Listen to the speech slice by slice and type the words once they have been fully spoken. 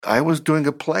I was doing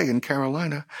a play in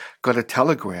Carolina, got a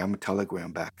telegram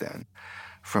back then,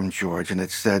 from George, and it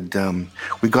said,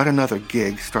 we got another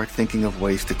gig, start thinking of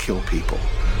ways to kill people.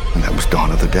 And that was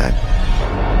Dawn of the Dead.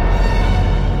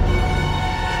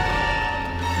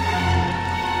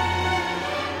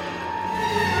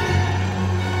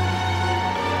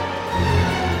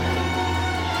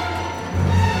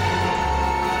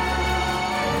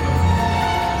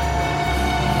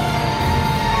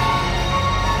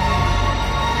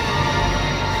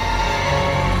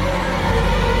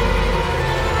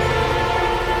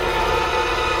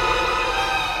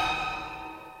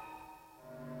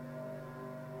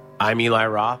 I'm Eli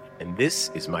Roth, and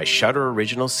this is my Shudder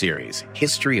original series,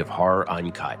 History of Horror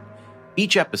Uncut.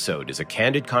 Each episode is a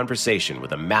candid conversation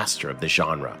with a master of the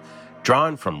genre,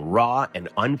 drawn from raw and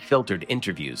unfiltered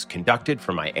interviews conducted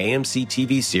for my AMC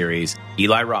TV series,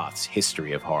 Eli Roth's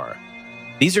History of Horror.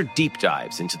 These are deep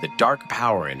dives into the dark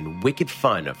power and wicked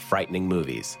fun of frightening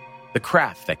movies, the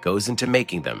craft that goes into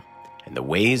making them, and the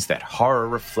ways that horror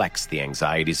reflects the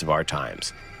anxieties of our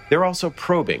times. They're also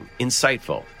probing,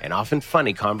 insightful, and often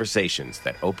funny conversations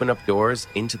that open up doors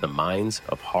into the minds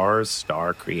of horror's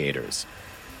star creators.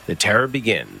 The terror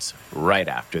begins right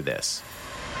after this.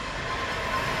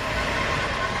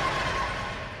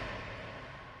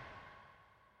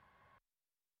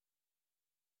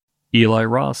 Eli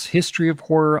Roth's History of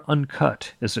Horror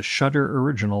Uncut is a Shudder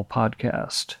original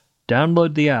podcast.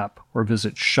 Download the app or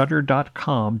visit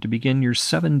shudder.com to begin your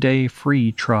 7-day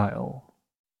free trial.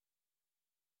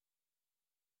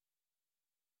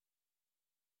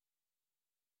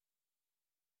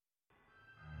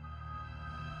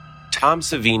 Tom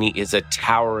Savini is a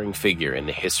towering figure in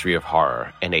the history of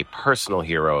horror and a personal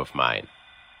hero of mine.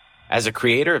 As a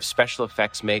creator of special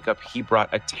effects makeup, he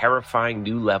brought a terrifying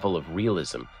new level of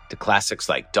realism to classics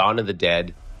like Dawn of the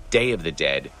Dead, Day of the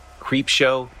Dead,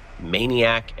 Creepshow,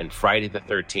 Maniac, and Friday the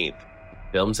 13th,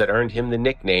 films that earned him the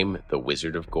nickname The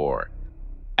Wizard of Gore.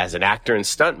 As an actor and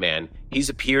stuntman, he's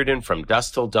appeared in From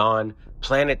Dusk Till Dawn,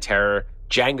 Planet Terror,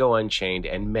 Django Unchained,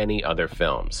 and many other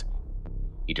films.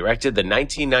 He directed the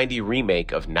 1990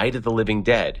 remake of Night of the Living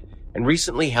Dead and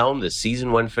recently helmed the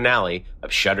season 1 finale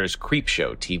of Shudder's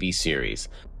Creepshow TV series.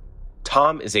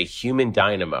 Tom is a human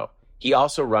dynamo. He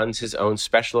also runs his own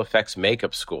special effects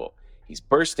makeup school. He's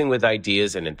bursting with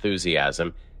ideas and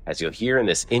enthusiasm, as you'll hear in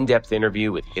this in-depth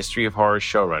interview with History of Horror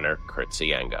showrunner Kurt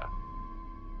Sienga.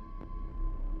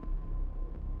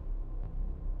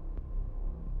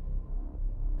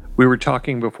 We were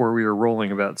talking before we were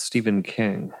rolling about Stephen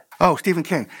King. Oh, Stephen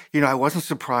King. I wasn't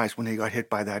surprised when he got hit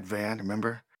by that van,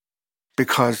 remember?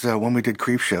 Because when we did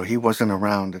Creepshow, he wasn't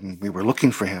around and we were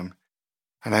looking for him.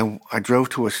 And I drove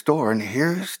to a store and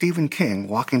here's Stephen King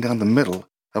walking down the middle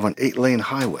of an 8-lane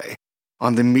highway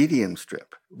on the median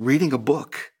strip, reading a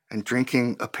book and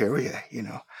drinking a Perrier,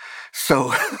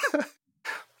 So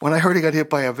when I heard he got hit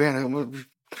by a van,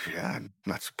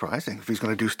 not surprising if he's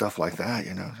going to do stuff like that,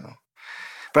 so.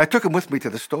 But I took him with me to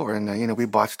the store, and, we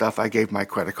bought stuff. I gave my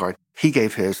credit card. He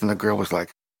gave his, and the girl was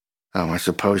like, oh, I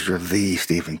suppose you're the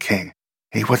Stephen King.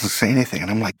 And he wasn't saying anything,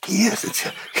 and I'm like, yes, it's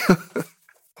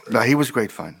No, he was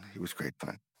great fun. He was great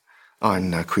fun on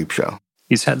Creepshow.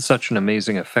 He's had such an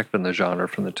amazing effect on the genre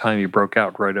from the time he broke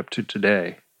out right up to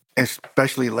today.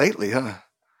 Especially lately, huh?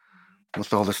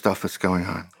 With all the stuff that's going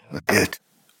on with It.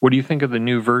 What do you think of the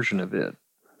new version of It?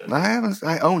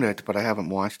 I own it, but I haven't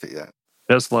watched it yet.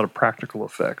 It has a lot of practical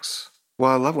effects.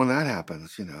 Well, I love when that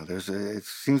happens. It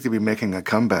seems to be making a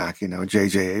comeback.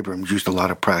 J.J. Abrams used a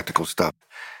lot of practical stuff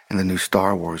in the new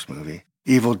Star Wars movie.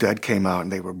 Evil Dead came out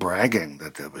and they were bragging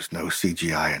that there was no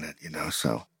CGI in it,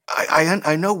 so.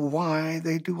 I know why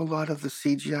they do a lot of the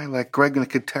CGI, like Greg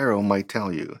Nicotero might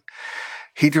tell you.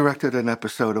 He directed an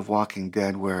episode of Walking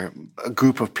Dead where a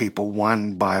group of people,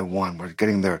 one by one, were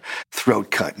getting their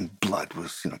throat cut and blood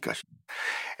was, gushing.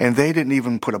 And they didn't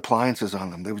even put appliances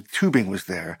on them. The tubing was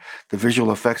there. The visual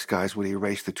effects guys would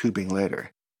erase the tubing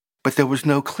later. But there was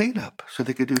no cleanup, so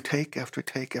they could do take after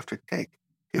take after take.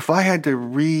 If I had to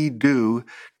redo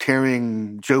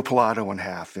tearing Joe Pilato in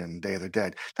half in Day of the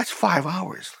Dead, that's 5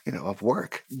 hours, of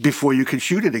work before you could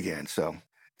shoot it again. So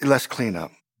less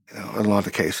cleanup, in a lot of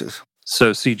the cases.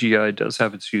 So CGI does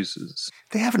have its uses.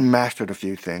 They haven't mastered a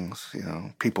few things,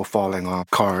 people falling off,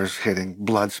 cars hitting,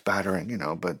 blood spattering,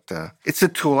 but it's a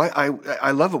tool.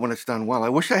 I love it when it's done well. I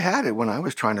wish I had it when I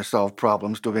was trying to solve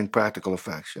problems doing practical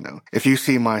effects, If you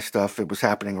see my stuff, it was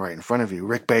happening right in front of you.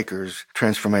 Rick Baker's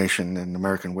transformation in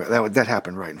American Werewolf, that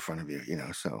happened right in front of you,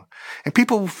 so. And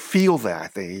people feel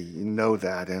that, they know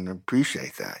that and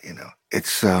appreciate that,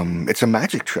 It's a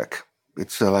magic trick.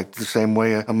 It's like the same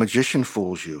way a magician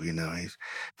fools you,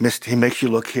 He makes you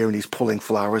look here and he's pulling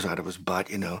flowers out of his butt,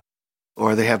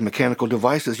 Or they have mechanical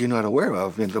devices you're not aware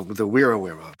of, that we're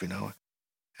aware of,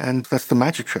 And that's the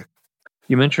magic trick.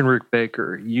 You mentioned Rick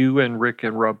Baker. You and Rick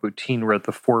and Rob Bottin were at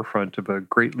the forefront of a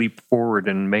great leap forward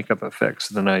in makeup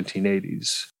effects in the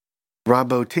 1980s. Rob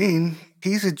Bottin,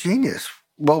 he's a genius.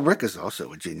 Well, Rick is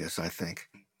also a genius, I think.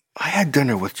 I had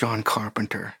dinner with John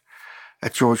Carpenter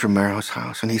at George Romero's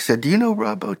house, and he said, "Do you know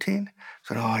Rob Bottin?" I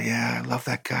said, "Oh, yeah, I love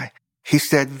that guy." He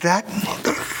said, "That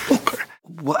motherfucker."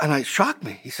 Well, and it shocked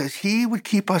me. He says he would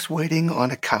keep us waiting on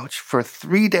a couch for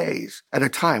 3 days at a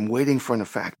time, waiting for an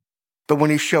effect. But when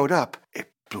he showed up,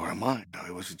 it blew our mind.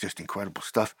 It was just incredible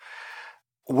stuff.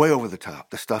 Way over the top.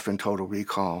 The stuff in Total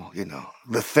Recall,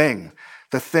 The Thing.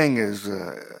 The Thing is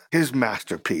his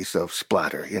masterpiece of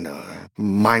splatter,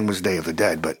 Mine was Day of the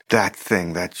Dead, but that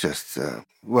thing, that just,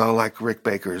 like Rick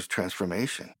Baker's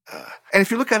transformation. And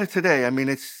if you look at it today,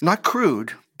 it's not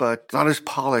crude, but not as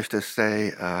polished as, say,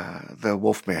 the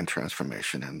Wolfman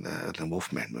transformation in the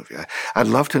Wolfman movie. I'd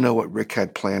love to know what Rick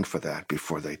had planned for that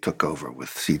before they took over with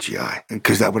CGI,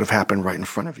 because that would have happened right in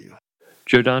front of you.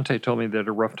 Joe Dante told me they had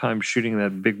a rough time shooting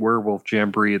that big werewolf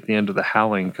jamboree at the end of The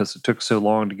Howling because it took so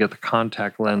long to get the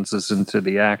contact lenses into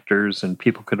the actors, and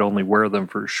people could only wear them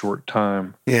for a short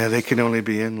time. Yeah, they can only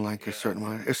be in like a certain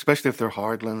way, especially if they're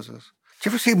hard lenses. Did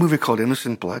you ever see a movie called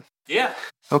Innocent Blood? Yeah.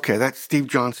 Okay, that's Steve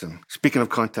Johnson. Speaking of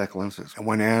contact lenses, and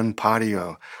when Ann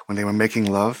Patio, when they were making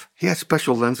love, he had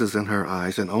special lenses in her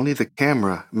eyes, and only the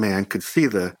cameraman could see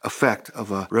the effect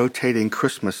of a rotating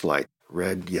Christmas light.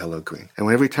 Red, yellow, green. And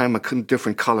when every time a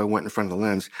different color went in front of the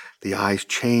lens, the eyes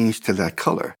changed to that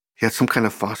color. He had some kind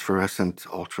of phosphorescent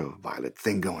ultraviolet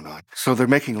thing going on. So they're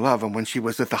making love, and when she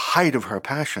was at the height of her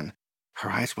passion, her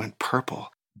eyes went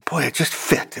purple. Boy, it just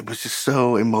fit. It was just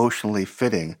so emotionally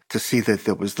fitting to see that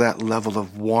there was that level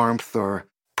of warmth or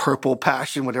purple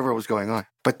passion, whatever was going on.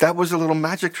 But that was a little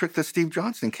magic trick that Steve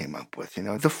Johnson came up with,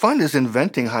 The fun is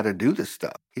inventing how to do this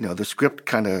stuff. The script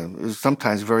kind of is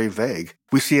sometimes very vague.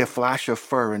 We see a flash of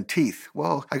fur and teeth.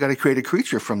 Well, I got to create a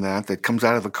creature from that comes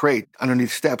out of a crate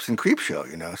underneath steps in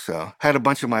Creepshow, So I had a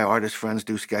bunch of my artist friends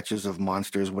do sketches of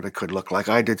monsters, what it could look like.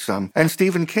 I did some. And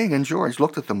Stephen King and George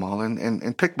looked at them all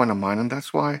and picked one of mine. And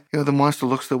that's why, the monster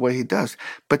looks the way he does.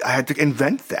 But I had to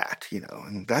invent that,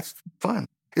 and that's fun.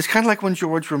 It's kind of like when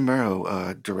George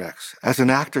Romero directs. As an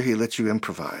actor, he lets you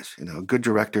improvise. Good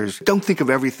directors don't think of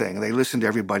everything. They listen to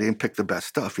everybody and pick the best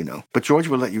stuff, But George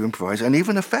would let you improvise. And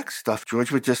even effects stuff,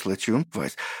 George would just let you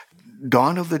improvise.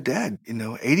 Dawn of the Dead,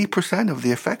 80% of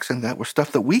the effects in that were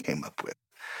stuff that we came up with.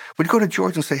 We'd go to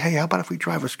George and say, "Hey, how about if we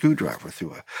drive a screwdriver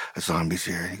through a zombie's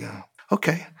ear?" You go,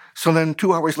 "Okay." So then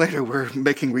 2 hours later, we're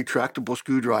making retractable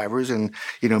screwdrivers and,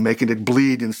 making it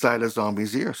bleed inside a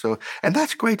zombie's ear. So, and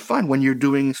that's great fun when you're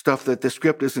doing stuff that the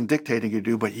script isn't dictating you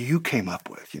do, but you came up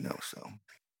with, so.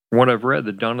 From what I've read,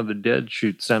 the Dawn of the Dead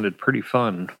shoot sounded pretty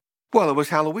fun. Well, it was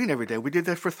Halloween every day. We did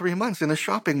that for 3 months in a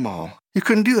shopping mall. You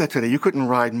couldn't do that today. You couldn't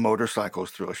ride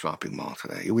motorcycles through a shopping mall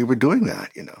today. We were doing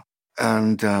that,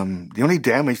 And the only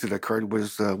damage that occurred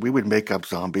was we would make up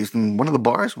zombies, and one of the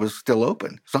bars was still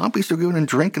open. Zombies would go in and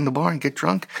drink in the bar and get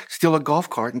drunk, steal a golf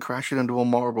cart and crash it into a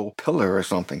marble pillar or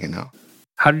something,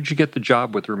 How did you get the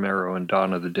job with Romero and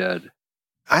Dawn of the Dead?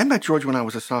 I met George when I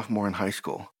was a sophomore in high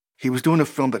school. He was doing a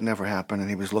film that never happened, and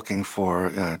he was looking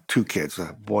for 2 kids,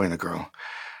 a boy and a girl.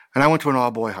 And I went to an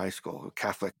all-boy high school, a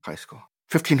Catholic high school,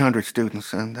 1,500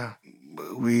 students, and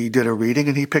we did a reading,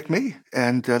 and he picked me.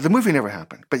 And the movie never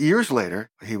happened. But years later,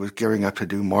 he was gearing up to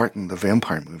do Martin, the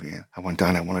vampire movie. And I went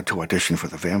down, I wanted to audition for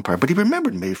the vampire. But he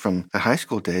remembered me from the high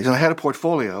school days. And I had a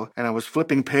portfolio, and I was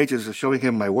flipping pages of showing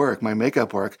him my work, my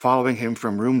makeup work, following him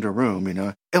from room to room,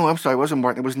 Oh, I'm sorry, it wasn't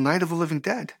Martin. It was Night of the Living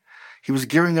Dead. He was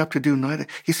gearing up to do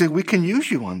He said, "We can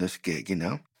use you on this gig,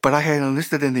 But I had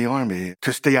enlisted in the Army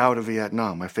to stay out of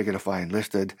Vietnam. I figured if I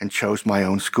enlisted and chose my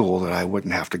own school that I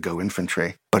wouldn't have to go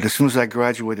infantry. But as soon as I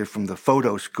graduated from the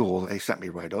photo school, they sent me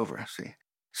right over, see.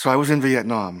 So I was in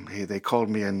Vietnam. They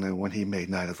called me in when he made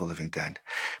Night of the Living Dead.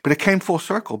 But it came full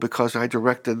circle because I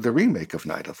directed the remake of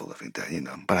Night of the Living Dead,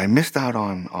 But I missed out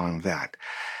on that.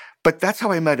 But that's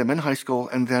how I met him in high school.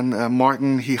 And then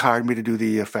Martin, he hired me to do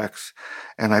the effects,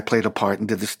 and I played a part and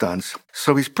did the stunts.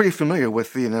 So he's pretty familiar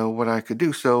with, what I could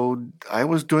do. So I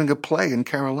was doing a play in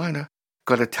Carolina.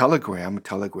 Got a telegram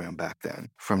back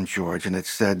then from George, and it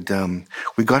said,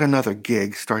 "We got another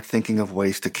gig. Start thinking of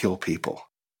ways to kill people."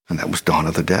 And that was Dawn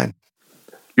of the Dead.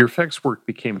 Your effects work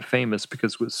became famous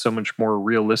because it was so much more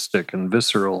realistic and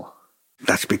visceral.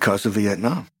 That's because of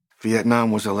Vietnam. Vietnam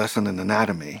was a lesson in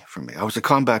anatomy for me. I was a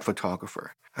combat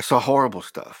photographer. I saw horrible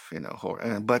stuff,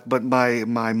 but my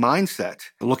mindset,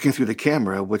 looking through the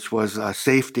camera, which was a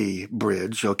safety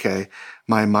bridge, okay,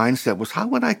 my mindset was, how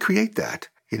would I create that?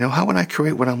 How would I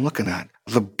create what I'm looking at?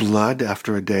 The blood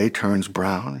after a day turns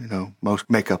brown. Most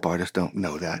makeup artists don't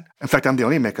know that. In fact, I'm the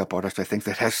only makeup artist, I think,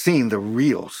 that has seen the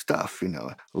real stuff,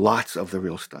 lots of the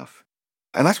real stuff.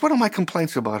 And that's one of my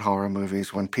complaints about horror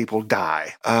movies, when people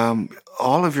die.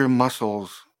 All of your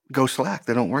muscles go slack.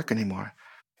 They don't work anymore.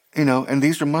 And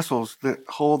these are muscles that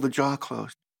hold the jaw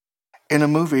closed. In a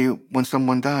movie, when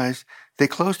someone dies, they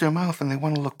close their mouth and they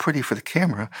want to look pretty for the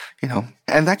camera,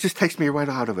 And that just takes me right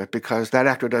out of it, because that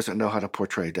actor doesn't know how to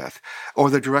portray death. Or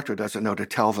the director doesn't know to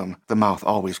tell them the mouth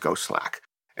always goes slack.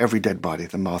 Every dead body,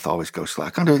 the mouth always goes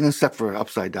slack, except for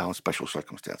upside down special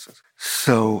circumstances.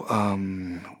 So,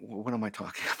 what am I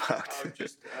talking about?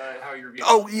 Just how you're viewing.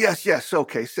 Oh, yes.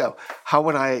 Okay, so how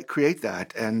would I create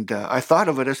that? And I thought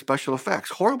of it as special effects,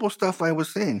 horrible stuff I was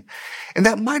seeing. And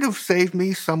that might have saved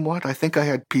me somewhat. I think I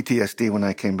had PTSD when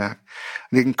I came back.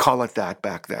 I didn't call it that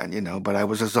back then, but I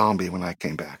was a zombie when I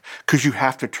came back. Because you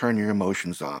have to turn your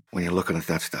emotions off when you're looking at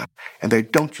that stuff. And they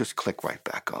don't just click right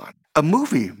back on. A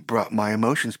movie brought my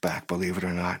emotions back, believe it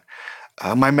or not.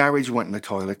 My marriage went in the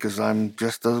toilet because I'm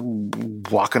just a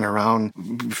walking around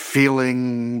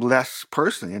feeling less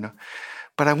person,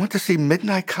 But I went to see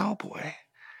Midnight Cowboy.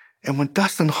 And when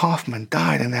Dustin Hoffman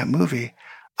died in that movie,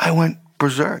 I went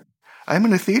berserk. I'm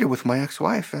in the theater with my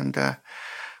ex-wife and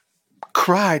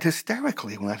cried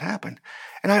hysterically when that happened.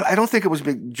 And I don't think it was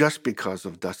just because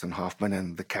of Dustin Hoffman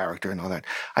and the character and all that.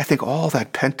 I think all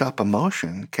that pent-up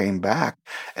emotion came back.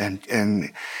 And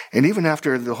even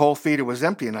after the whole theater was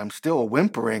empty and I'm still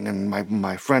whimpering and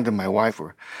my friend and my wife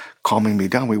were calming me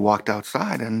down, we walked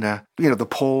outside and, the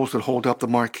poles that hold up the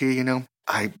marquee,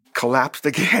 I collapsed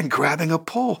again, grabbing a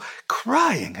pole,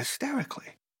 crying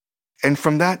hysterically. And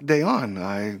from that day on,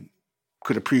 I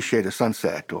could appreciate a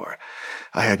sunset, or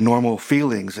I had normal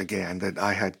feelings again that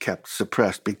I had kept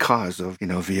suppressed because of,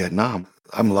 Vietnam.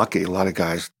 I'm lucky. A lot of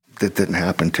guys that didn't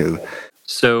happen to.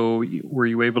 So were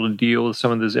you able to deal with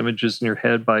some of those images in your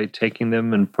head by taking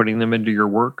them and putting them into your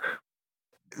work?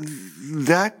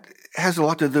 That has a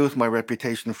lot to do with my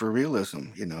reputation for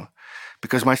realism,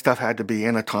 because my stuff had to be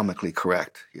anatomically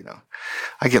correct,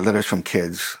 I get letters from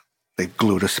kids. They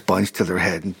glued a sponge to their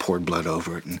head and poured blood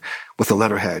over it, and with the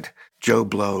letterhead, Joe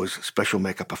Blows, special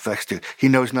makeup effects dude. He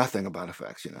knows nothing about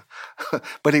effects,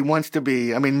 But he wants to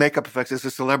be, makeup effects is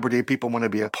a celebrity. People want to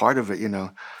be a part of it,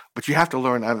 But you have to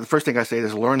learn. The first thing I say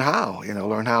is learn how,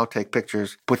 learn how, take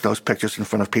pictures, put those pictures in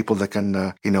front of people that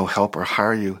can, help or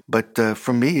hire you. But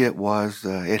for me, it was,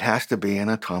 it has to be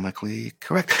anatomically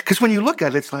correct. Because when you look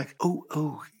at it, it's like,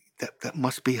 that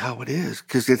must be how it is.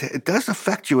 Because it does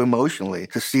affect you emotionally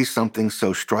to see something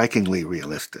so strikingly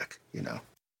realistic,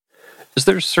 Is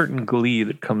there a certain glee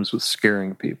that comes with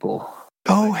scaring people?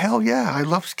 Oh, hell yeah. I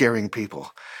love scaring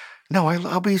people. No,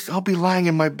 I'll be lying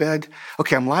in my bed.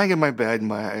 Okay, I'm lying in my bed.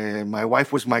 My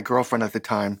wife was my girlfriend at the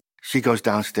time. She goes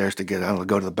downstairs to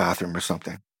go to the bathroom or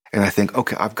something. And I think,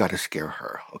 okay, I've got to scare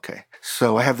her. Okay.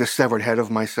 So I have this severed head of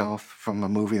myself from a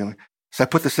movie. So I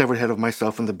put the severed head of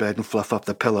myself in the bed and fluff up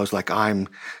the pillows like I'm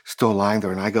still lying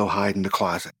there, and I go hide in the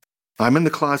closet. I'm in the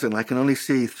closet and I can only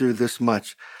see through this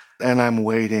much. And I'm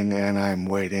waiting and I'm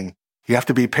waiting. You have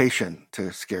to be patient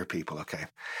to scare people, okay?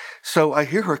 So I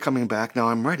hear her coming back. Now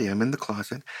I'm ready. I'm in the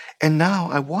closet. And now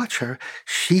I watch her.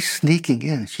 She's sneaking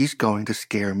in. She's going to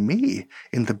scare me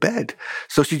in the bed.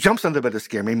 So she jumps on the bed to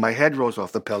scare me. My head rolls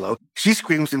off the pillow. She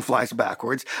screams and flies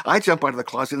backwards. I jump out of the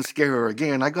closet and scare her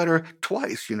again. I got her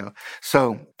twice,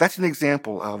 So that's an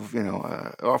example of,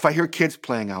 or if I hear kids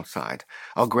playing outside,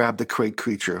 I'll grab the crate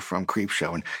creature from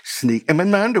Creepshow and sneak. I'm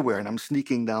in my underwear and I'm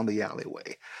sneaking down the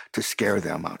alleyway to scare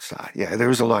them outside. Yeah, there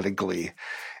was a lot of glee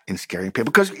in scaring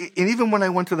people. Because even when I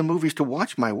went to the movies to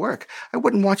watch my work, I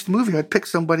wouldn't watch the movie. I'd pick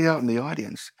somebody out in the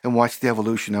audience and watch the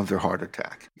evolution of their heart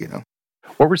attack,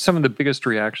 What were some of the biggest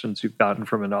reactions you've gotten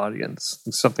from an audience?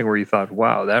 Something where you thought,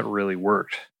 wow, that really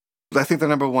worked. I think the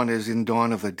number one is in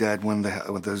Dawn of the Dead when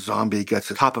the zombie gets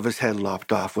the top of his head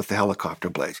lopped off with the helicopter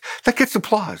blades. That gets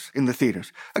applause in the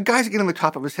theaters. A guy's getting the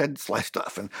top of his head sliced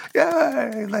off, and yay,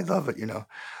 I love it, And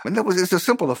it's a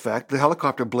simple effect. The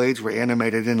helicopter blades were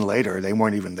animated in later. They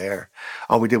weren't even there.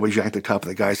 All we did was yank the top of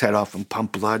the guy's head off and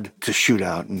pump blood to shoot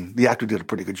out, and the actor did a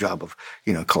pretty good job of,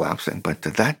 collapsing. But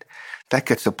that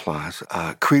gets applause.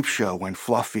 Creepshow when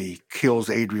Fluffy kills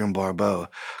Adrienne Barbeau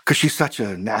because she's such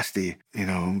a nasty,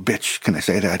 bitch, can I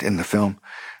say that, in the film,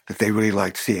 that they really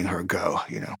liked seeing her go,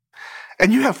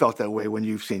 And you have felt that way when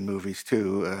you've seen movies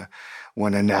too.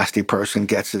 When a nasty person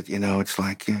gets it, it's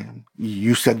like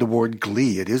you said the word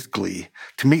glee. It is glee.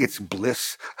 To me, it's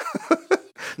bliss,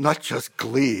 not just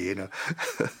glee.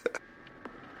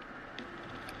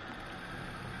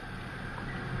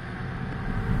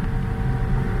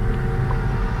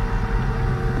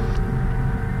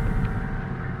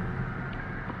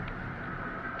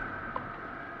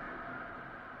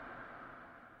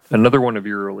 Another one of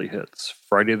your early hits,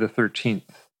 Friday the 13th.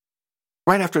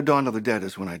 Right after Dawn of the Dead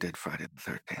is when I did Friday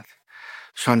the 13th.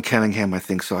 Sean Cunningham, I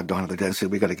think, saw Dawn of the Dead and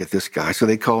said, we got to get this guy. So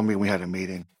they called me and we had a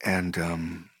meeting. And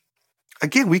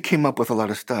again, we came up with a lot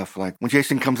of stuff. Like when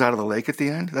Jason comes out of the lake at the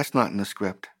end, that's not in the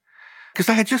script. Because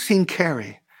I had just seen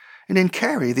Carrie. And in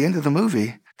Carrie, the end of the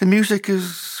movie, the music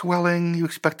is swelling. You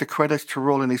expect the credits to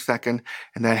roll any second.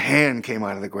 And that hand came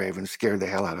out of the grave and scared the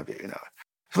hell out of you,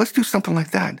 So let's do something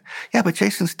like that. Yeah, but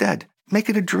Jason's dead. Make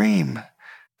it a dream.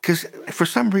 Because for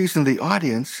some reason, the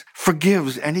audience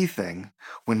forgives anything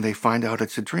when they find out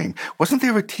it's a dream. Wasn't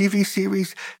there a TV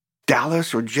series,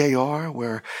 Dallas or JR,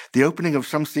 where the opening of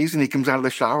some season, he comes out of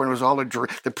the shower and it was all a dream?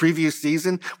 The previous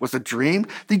season was a dream?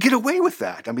 They get away with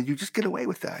that. I mean, you just get away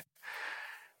with that.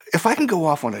 If I can go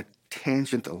off on a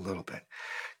tangent a little bit,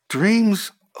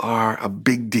 dreams are a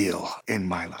big deal in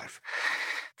my life.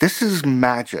 This is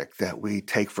magic that we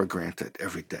take for granted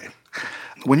every day.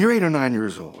 When you're 8 or 9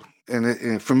 years old,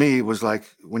 and for me, it was like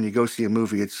when you go see a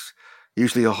movie, it's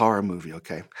usually a horror movie,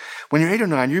 okay? When you're 8 or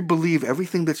 9, you believe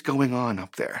everything that's going on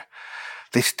up there.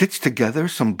 They stitch together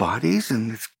some bodies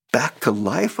and it's back to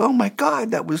life. Oh my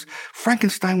God,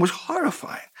 Frankenstein was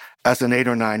horrifying as an 8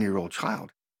 or 9-year-old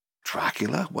child.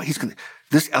 Dracula,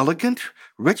 this elegant,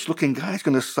 rich-looking guy is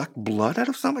going to suck blood out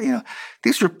of somebody?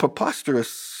 These are preposterous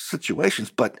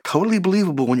situations, but totally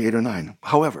believable when you're 8 or 9.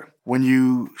 However, when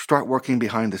you start working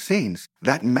behind the scenes,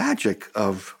 that magic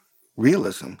of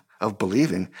realism, of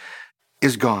believing,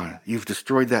 is gone. You've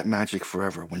destroyed that magic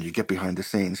forever when you get behind the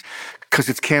scenes, because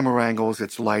it's camera angles,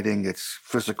 it's lighting, it's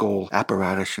physical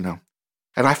apparatus, And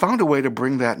I found a way to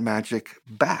bring that magic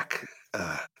back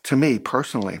to me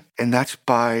personally, and that's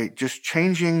by just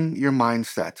changing your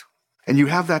mindset. And you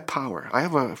have that power. I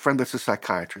have a friend that's a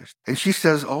psychiatrist, and she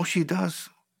says all she does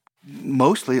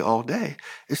mostly all day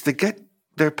is to get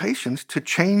their patients to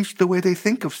change the way they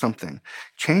think of something,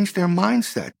 change their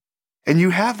mindset. And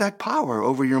you have that power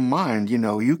over your mind,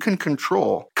 you can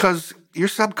control, because your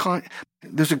subconscious.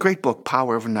 There's a great book,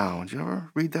 Power of Now. Did you ever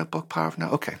read that book, Power of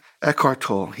Now? Okay. Eckhart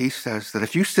Tolle, he says that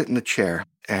if you sit in a chair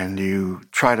and you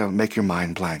try to make your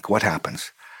mind blank, what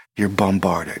happens? You're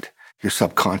bombarded. Your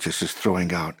subconscious is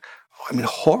throwing out,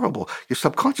 horrible. Your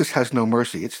subconscious has no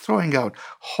mercy. It's throwing out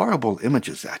horrible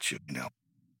images at you,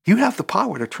 You have the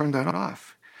power to turn that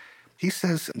off. He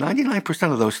says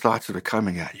 99% of those thoughts that are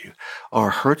coming at you are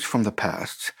hurts from the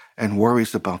past and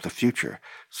worries about the future.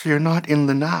 So you're not in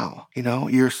the now,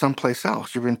 you're someplace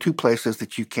else. You're in two places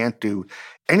that you can't do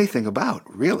anything about,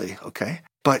 really, okay?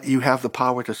 But you have the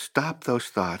power to stop those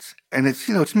thoughts. And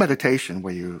it's meditation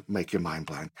where you make your mind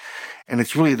blank. And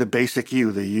it's really the basic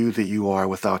you, the you that you are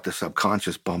without the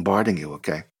subconscious bombarding you,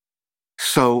 okay?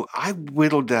 So I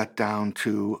whittled that down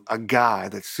to a guy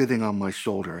that's sitting on my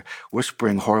shoulder,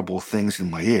 whispering horrible things in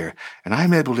my ear. And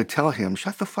I'm able to tell him,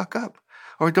 shut the fuck up,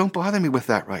 or don't bother me with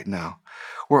that right now.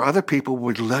 Where other people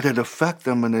would let it affect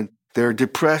them and they're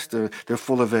depressed, they're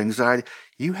full of anxiety.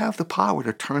 You have the power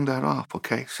to turn that off,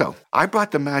 okay? So I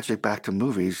brought the magic back to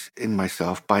movies in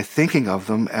myself by thinking of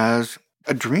them as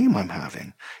a dream I'm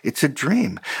having. It's a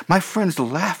dream. My friends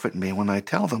laugh at me when I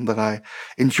tell them that I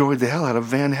enjoyed the hell out of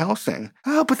Van Helsing.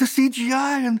 Oh, but the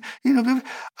CGI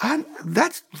and,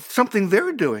 that's something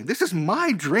they're doing. This is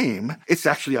my dream. It's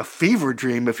actually a fever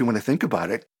dream if you want to think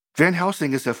about it. Van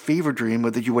Helsing is a fever dream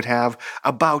that you would have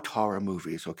about horror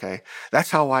movies, okay? That's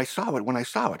how I saw it when I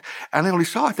saw it. And I only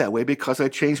saw it that way because I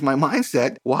changed my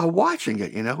mindset while watching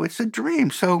it, It's a dream.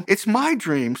 So it's my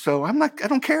dream. So I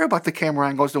don't care about the camera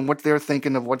angles and what they're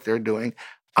thinking of what they're doing.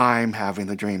 I'm having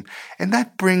the dream. And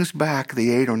that brings back the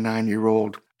 8 or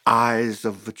 9-year-old eyes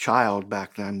of the child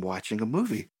back then watching a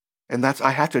movie. And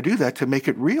I had to do that to make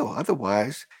it real.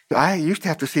 Otherwise, I used to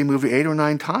have to see a movie 8 or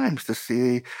 9 times to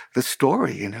see the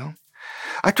story,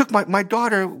 I took my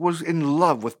daughter was in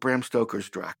love with Bram Stoker's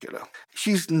Dracula.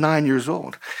 She's 9 years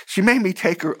old. She made me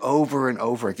take her over and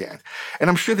over again. And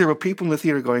I'm sure there were people in the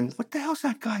theater going, what the hell's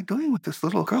that guy doing with this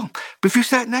little girl? But if you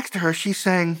sat next to her, she's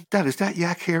saying, Dad, is that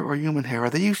yak hair or human hair? Are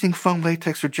they using foam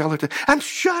latex or gelatin?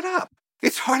 Shut up.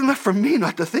 It's hard enough for me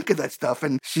not to think of that stuff.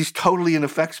 And she's totally in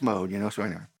effects mode, So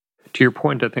anyway. To your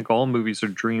point, I think all movies are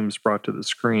dreams brought to the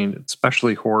screen,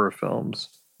 especially horror films,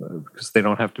 because they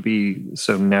don't have to be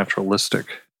so naturalistic.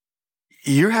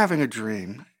 You're having a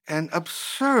dream and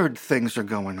absurd things are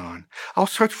going on. I'll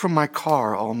search for my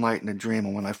car all night in a dream,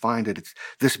 and when I find it, it's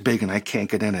this big and I can't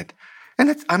get in it.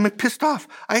 And I'm pissed off.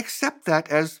 I accept that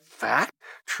as fact,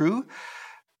 true.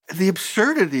 The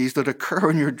absurdities that occur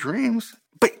in your dreams.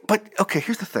 But okay,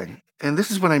 here's the thing. And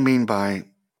this is what I mean by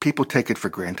people take it for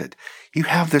granted. You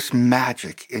have this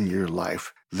magic in your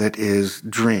life that is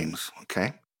dreams,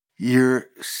 okay? You're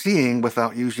seeing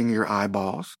without using your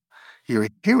eyeballs. You're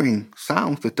hearing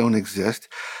sounds that don't exist.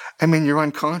 I mean, you're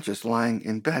unconscious lying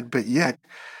in bed, but yet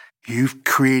you've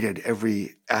created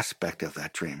every aspect of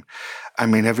that dream. I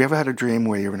mean, have you ever had a dream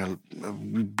where you're in a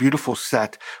beautiful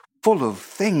set full of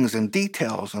things and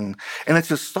details, and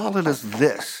it's as solid as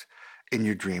this in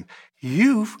your dream?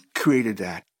 You've created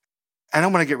that. I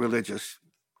don't want to get religious,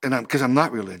 because I'm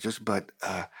not religious, but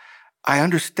I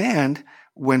understand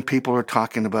when people are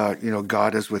talking about,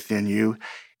 God is within you.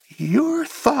 Your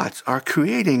thoughts are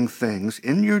creating things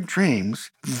in your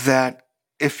dreams that,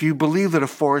 if you believe that a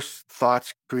force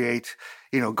thoughts create,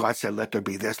 God said, let there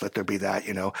be this, let there be that,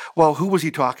 well, who was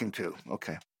he talking to?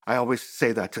 Okay. I always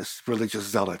say that to religious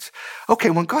zealots. Okay,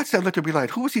 when God said, let there be light,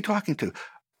 who was he talking to?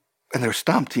 And they're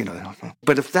stumped,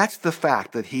 But if that's the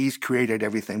fact that he's created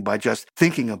everything by just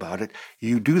thinking about it,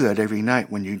 you do that every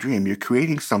night when you dream. You're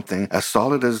creating something as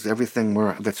solid as everything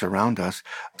that's around us.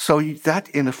 So that,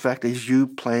 in effect, is you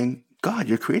playing God.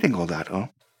 You're creating all that.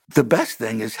 The best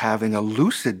thing is having a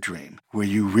lucid dream where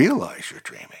you realize you're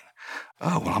dreaming.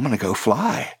 Oh, well, I'm going to go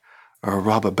fly or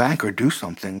rob a bank or do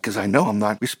something because I know I'm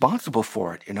not responsible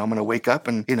for it. I'm going to wake up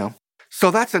and, So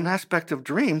that's an aspect of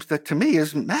dreams that to me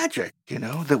is magic,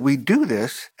 that we do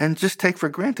this and just take for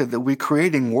granted that we're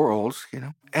creating worlds,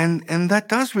 And that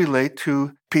does relate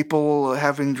to people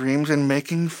having dreams and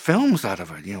making films out of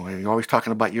it. You're always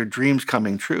talking about your dreams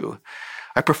coming true.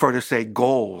 I prefer to say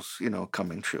goals,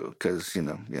 coming true because,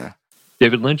 yeah.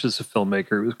 David Lynch is a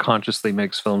filmmaker who consciously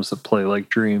makes films that play like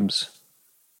dreams.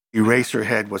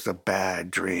 Eraserhead was a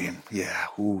bad dream. Yeah.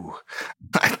 Ooh.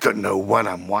 I don't know what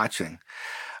I'm watching.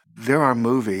 There are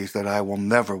movies that I will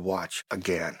never watch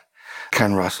again.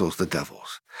 Ken Russell's The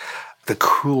Devils. The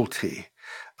cruelty.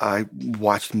 I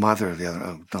watched Mother the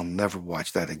other. I'll never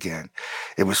watch that again.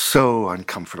 It was so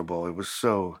uncomfortable. It was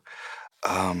so...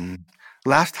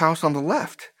 Last House on the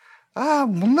Left. We'll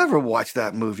never watch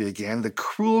that movie again. The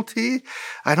cruelty.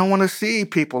 I don't want to see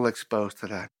people exposed to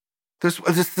that. There's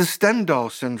the Stendhal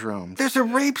syndrome. There's a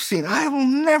rape scene. I will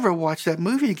never watch that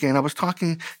movie again. I was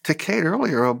talking to Kate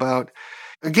earlier about...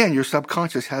 Again, your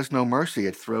subconscious has no mercy.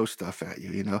 It throws stuff at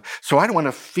you, So I don't want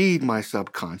to feed my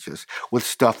subconscious with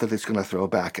stuff that it's going to throw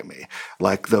back at me,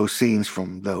 like those scenes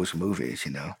from those movies,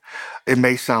 It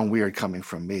may sound weird coming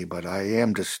from me, but I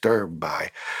am disturbed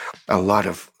by a lot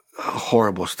of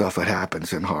horrible stuff that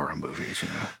happens in horror movies,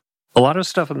 A lot of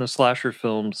stuff in the slasher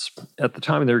films, at the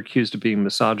time, they're accused of being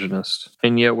misogynist.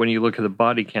 And yet, when you look at the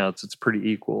body counts, it's pretty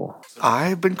equal.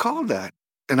 I've been called that.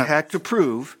 And I had to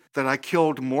prove that I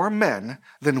killed more men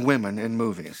than women in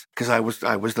movies because I was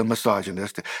the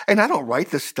misogynist. And I don't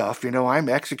write this stuff, I'm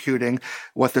executing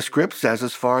what the script says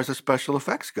as far as the special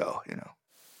effects go,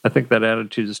 I think that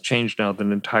attitude has changed now that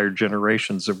entire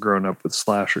generations have grown up with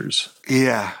slashers.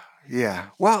 Yeah.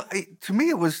 Well, to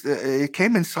me, it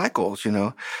came in cycles,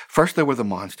 First there were the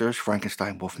monsters,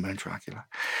 Frankenstein, Wolfman, Dracula.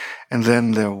 And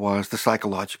then there was the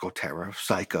psychological terror,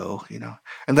 Psycho,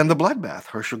 And then the bloodbath,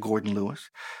 Herschel Gordon Lewis.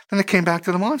 Then it came back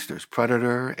to the monsters,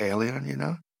 Predator,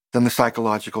 Alien, Then the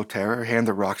psychological terror, Hand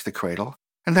That Rocks the Cradle.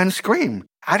 And then Scream.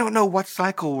 I don't know what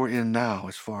cycle we're in now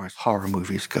as far as horror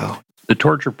movies go. The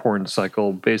torture porn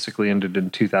cycle basically ended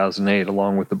in 2008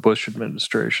 along with the Bush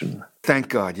administration. Thank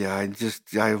God, yeah.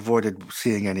 I avoided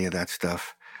seeing any of that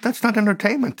stuff. That's not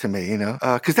entertainment to me,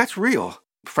 because that's real.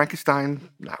 Frankenstein,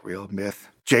 not real, myth.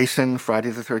 Jason,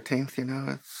 Friday the 13th,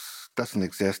 it doesn't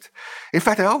exist. In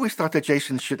fact, I always thought that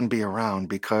Jason shouldn't be around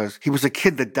because he was a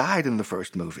kid that died in the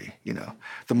first movie,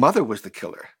 The mother was the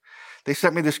killer. They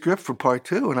sent me the script for part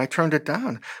 2, and I turned it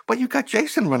down. But you got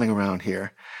Jason running around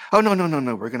here. Oh, no,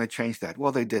 we're going to change that.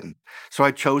 Well, they didn't. So I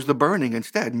chose The Burning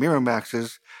instead,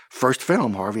 Miramax's first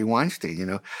film, Harvey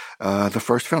Weinstein, the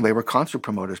first film. They were concert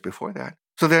promoters before that.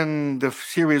 So then the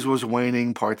series was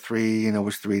waning. Part 3,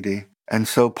 was 3D. And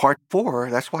so part 4,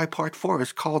 that's why part 4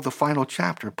 is called The Final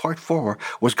Chapter. Part 4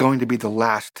 was going to be the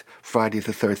last Friday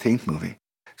the 13th movie.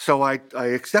 So I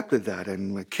accepted that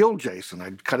and killed Jason.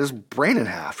 I cut his brain in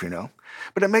half,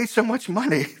 But it made so much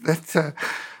money that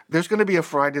there's going to be a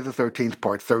Friday the 13th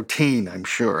part 13, I'm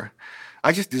sure.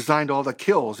 I just designed all the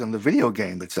kills in the video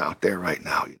game that's out there right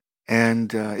now.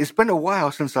 And it's been a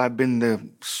while since I've been the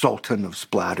Sultan of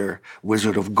Splatter,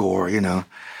 Wizard of Gore,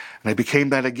 And I became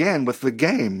that again with the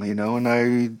game, and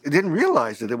I didn't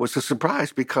realize that it was a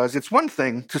surprise, because it's one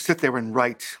thing to sit there and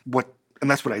write and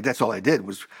that's all I did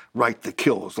was write the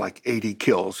kills, like 80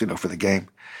 kills, for the game.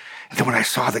 And then when I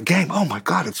saw the game, oh my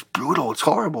God, it's brutal, it's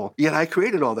horrible. Yet I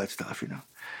created all that stuff,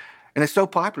 And it's so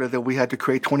popular that we had to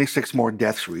create 26 more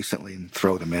deaths recently and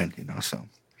throw them in, so.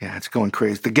 Yeah, it's going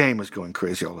crazy. The game is going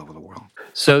crazy all over the world.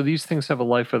 So these things have a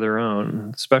life of their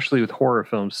own, especially with horror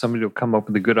films. Somebody will come up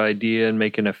with a good idea and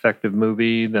make an effective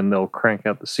movie, then they'll crank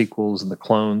out the sequels and the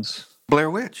clones. Blair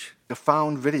Witch, the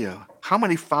found video. How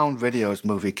many found videos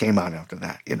movie came out after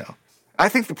that, I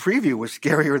think the preview was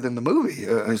scarier than the movie,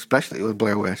 especially with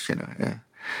Blair Witch, yeah.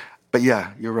 But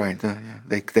yeah, you're right.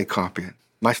 They copy it.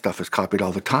 My stuff is copied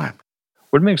all the time.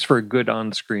 What makes for a good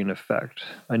on-screen effect?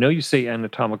 I know you say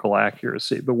anatomical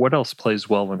accuracy, but what else plays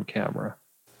well in camera?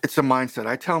 It's a mindset.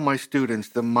 I tell my students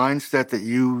the mindset that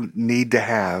you need to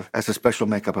have as a special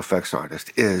makeup effects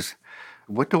artist is,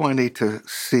 what do I need to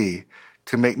see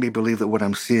to make me believe that what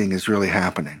I'm seeing is really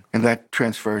happening? And that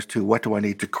transfers to, what do I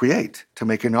need to create to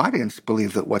make an audience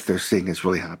believe that what they're seeing is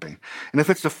really happening? And if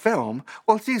it's a film,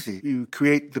 well, it's easy. You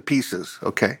create the pieces,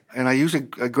 okay? And I use a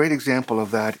great example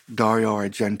of that, Dario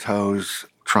Argento's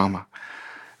Trauma.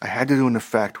 I had to do an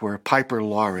effect where Piper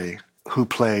Laurie, who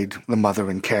played the mother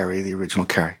in Carrie, the original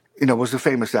Carrie, was a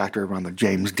famous actor around the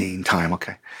James Dean time,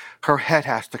 okay? Her head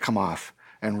has to come off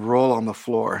and roll on the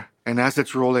floor. And as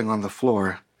it's rolling on the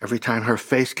floor, every time her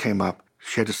face came up,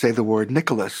 she had to say the word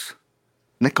Nicholas,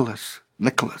 Nicholas,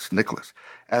 Nicholas, Nicholas,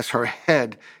 as her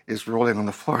head is rolling on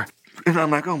the floor. And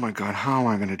I'm like, oh my God, how am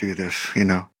I going to do this,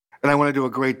 And I want to do a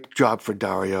great job for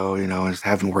Dario, as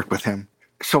having worked with him.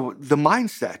 So the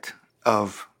mindset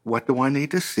of, what do I need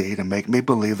to see to make me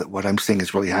believe that what I'm seeing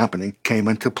is really happening, came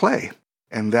into play.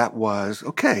 And that was,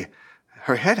 okay,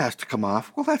 her head has to come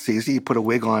off. Well, that's easy. You put a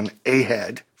wig on a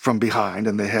head from behind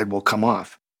and the head will come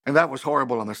off. And that was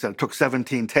horrible on the set. It took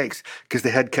 17 takes because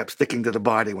the head kept sticking to the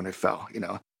body when it fell,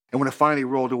 And when it finally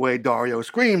rolled away, Dario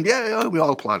screamed, yeah, we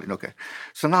all applauded, okay.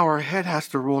 So now her head has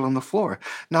to roll on the floor.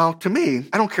 Now, to me,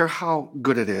 I don't care how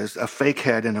good it is, a fake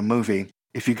head in a movie,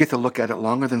 if you get to look at it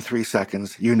longer than 3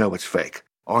 seconds, you know it's fake.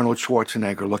 Arnold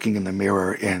Schwarzenegger looking in the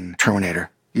mirror in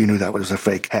Terminator, you knew that was a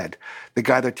fake head. The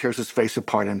guy that tears his face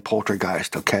apart in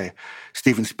Poltergeist, okay?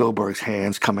 Steven Spielberg's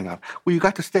hands coming up. Well, you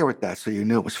got to stare at that, so you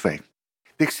knew it was fake.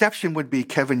 The exception would be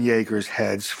Kevin Yeager's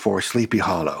heads for Sleepy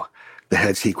Hollow, the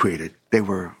heads he created. They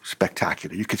were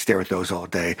spectacular. You could stare at those all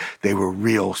day. They were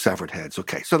real severed heads.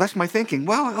 Okay, so that's my thinking.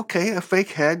 Well, okay, a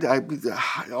fake head. I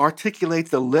articulate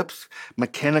the lips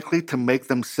mechanically to make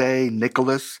them say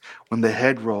Nicholas when the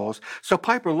head rolls. So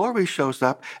Piper Laurie shows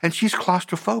up, and she's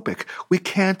claustrophobic. We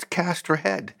can't cast her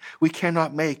head. We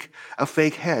cannot make a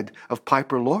fake head of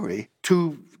Piper Laurie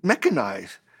to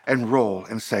mechanize and roll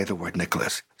and say the word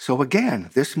Nicholas. So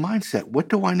again, this mindset, what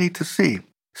do I need to see?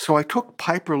 So I took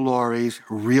Piper Laurie's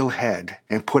real head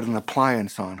and put an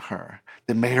appliance on her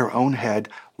that made her own head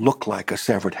look like a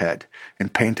severed head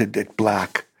and painted it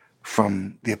black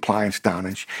from the appliance down,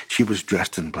 and she was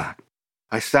dressed in black.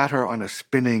 I sat her on a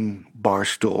spinning bar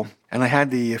stool, and I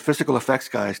had the physical effects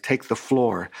guys take the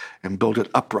floor and build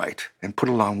it upright and put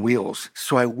it on wheels.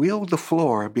 So I wheeled the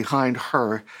floor behind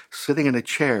her, sitting in a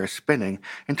chair, spinning,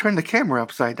 and turned the camera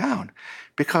upside down.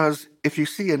 Because if you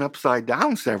see an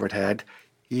upside-down severed head,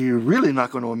 you're really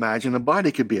not going to imagine a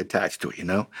body could be attached to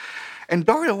it, And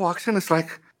Dario walks in, it's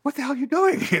like, what the hell are you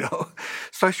doing,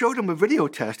 So I showed him a video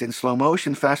test in slow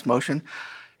motion, fast motion.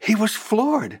 He was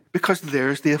floored because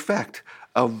there's the effect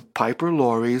of Piper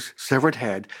Laurie's severed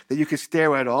head that you could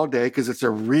stare at all day because it's a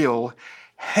real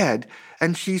head.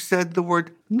 And she said the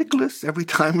word Nicholas every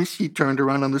time she turned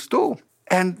around on the stool.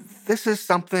 And this is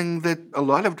something that a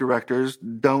lot of directors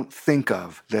don't think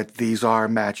of, that these are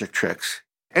magic tricks.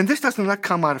 And this doesn't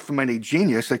come out from any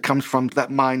genius. It comes from that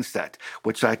mindset,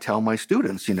 which I tell my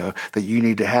students, that you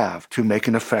need to have to make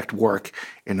an effect work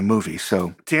in a movie.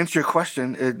 So to answer your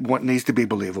question, what needs to be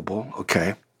believable,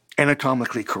 okay?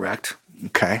 Anatomically correct,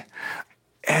 okay?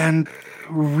 And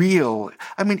real.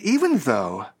 I mean, even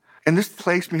though, and this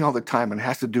plagues me all the time and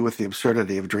has to do with the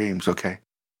absurdity of dreams, okay?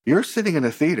 You're sitting in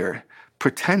a theater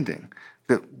pretending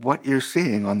that what you're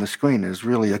seeing on the screen is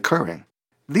really occurring.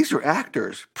 These are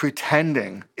actors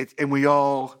pretending, and we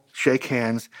all shake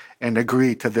hands and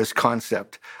agree to this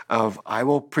concept of, I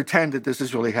will pretend that this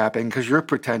is really happening because you're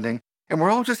pretending, and we're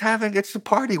all just it's a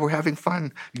party, we're having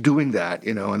fun doing that,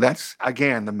 and that's,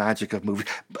 again, the magic of movies.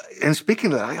 And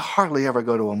speaking of that, I hardly ever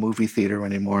go to a movie theater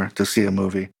anymore to see a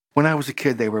movie. When I was a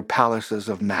kid, they were palaces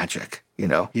of magic, You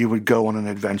know, you would go on an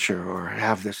adventure or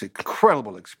have this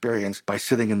incredible experience by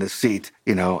sitting in the seat,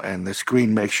 you know, and the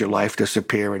screen makes your life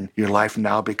disappear and your life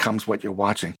now becomes what you're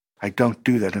watching. I don't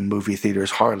do that in movie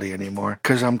theaters hardly anymore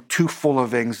because I'm too full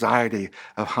of anxiety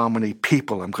of how many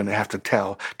people I'm going to have to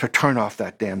tell to turn off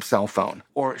that damn cell phone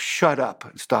or shut up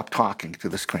and stop talking to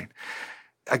the screen.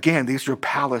 Again, these are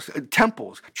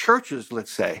temples, churches,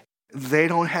 let's say. They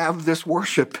don't have this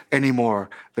worship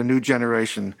anymore, the new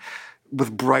generation,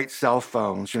 with bright cell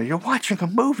phones. You know, you're watching a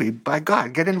movie. By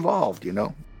God, get involved, you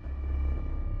know.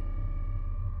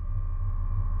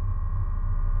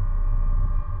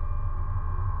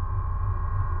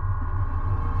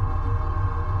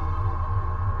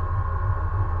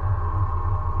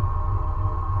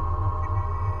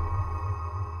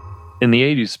 In the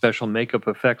 80s, special makeup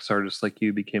effects artists like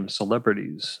you became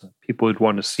celebrities. People would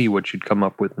want to see what you'd come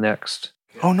up with next.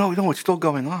 Oh, no, it's still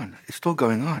going on. It's still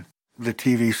going on. The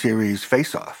TV series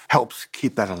Face Off helps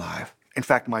keep that alive. In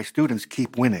fact, my students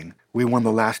keep winning. We won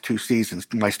the last 2 seasons.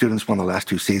 My students won the last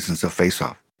 2 seasons of Face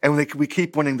Off. And we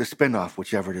keep winning the spin-off,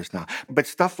 whichever it is now. But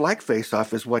stuff like Face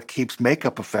Off is what keeps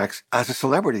makeup effects as a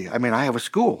celebrity. I mean, I have a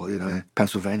school, you know, in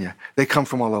Pennsylvania. They come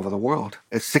from all over the world.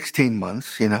 It's 16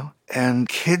 months, you know. And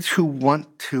kids who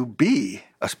want to be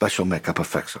a special makeup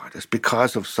effects artist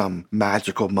because of some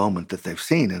magical moment that they've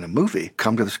seen in a movie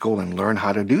come to the school and learn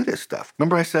how to do this stuff.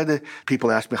 Remember I said that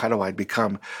people ask me, how do I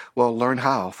become? Well, learn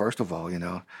how, first of all, you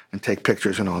know, and take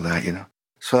pictures and all that, you know.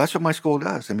 So that's what my school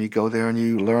does. I mean, you go there and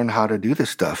you learn how to do this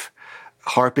stuff,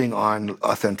 harping on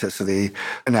authenticity,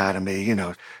 anatomy, you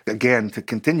know. Again, to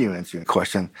continue answering your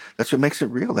question, that's what makes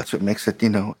it real. That's what makes it, you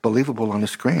know, believable on the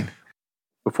screen.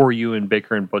 Before you and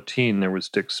Baker and Bottin, there was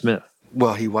Dick Smith.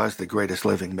 Well, he was the greatest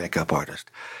living makeup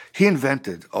artist. He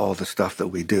invented all the stuff that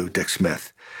we do, Dick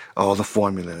Smith, all the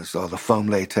formulas, all the foam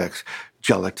latex,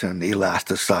 gelatin,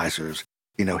 elasticizers.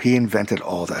 You know, he invented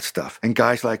all that stuff. And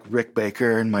guys like Rick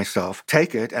Baker and myself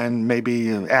take it and maybe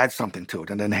add something to it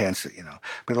and enhance it, you know.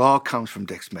 But it all comes from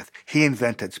Dick Smith. He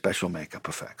invented special makeup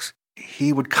effects.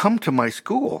 He would come to my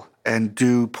school and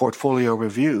do portfolio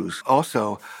reviews.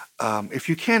 Also, if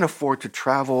you can't afford to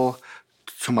travel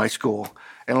to my school,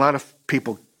 and a lot of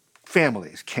people,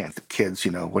 families can't, kids,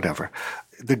 you know, whatever,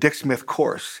 the Dick Smith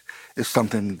course is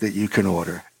something that you can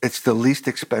order. It's the least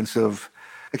expensive.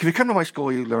 Like if you come to my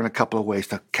school, you learn a couple of ways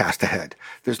to cast a head.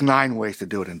 There's 9 ways to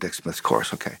do it in Dick Smith's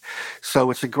course, okay? So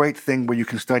it's a great thing where you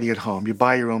can study at home. You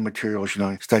buy your own materials, you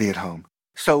know, study at home.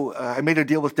 So I made a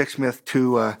deal with Dick Smith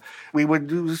we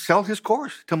would sell his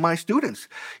course to my students.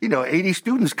 You know, 80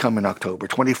 students come in October,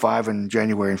 25 in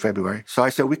January and February. So I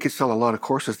said we could sell a lot of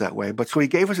courses that way. But so he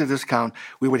gave us a discount.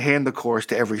 We would hand the course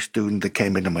to every student that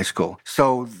came into my school.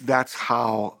 So that's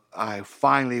how I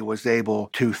finally was able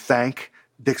to thank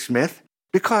Dick Smith.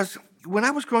 Because when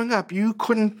I was growing up, you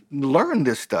couldn't learn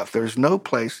this stuff. There's no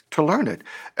place to learn it.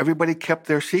 Everybody kept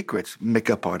their secrets,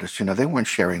 makeup artists, you know, they weren't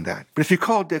sharing that. But if you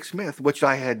called Dick Smith, which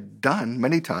I had done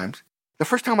many times, the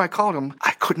first time I called him,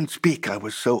 I couldn't speak. I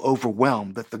was so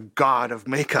overwhelmed that the god of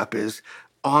makeup is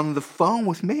on the phone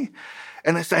with me.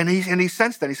 And he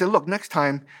sensed that. He said, look, next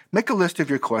time, make a list of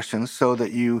your questions so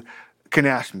that you can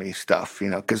ask me stuff, you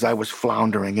know, because I was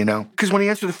floundering, you know. Because when he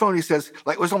answered the phone, he says,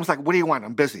 like, it was almost like, what do you want?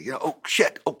 I'm busy. You know, oh,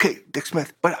 shit, okay, Dick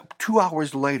Smith. But 2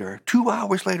 hours later,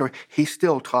 he's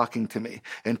still talking to me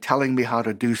and telling me how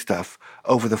to do stuff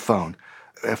over the phone.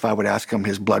 If I would ask him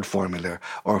his blood formula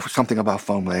or something about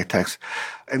foam latex.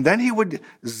 And then he would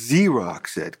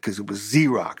Xerox it, because it was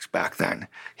Xerox back then.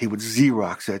 He would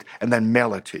Xerox it and then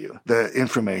mail it to you, the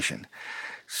information.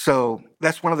 So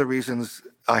that's one of the reasons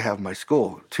I have my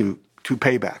school, to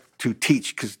pay back, to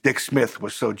teach, because Dick Smith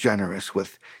was so generous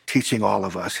with teaching all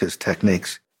of us his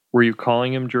techniques. Were you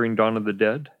calling him during Dawn of the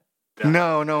Dead?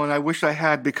 No, and I wish I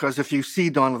had, because if you see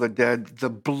Dawn of the Dead, the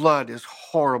blood is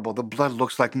horrible. The blood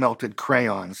looks like melted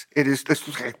crayons. This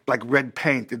looks like red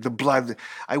paint. The blood,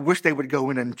 I wish they would go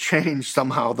in and change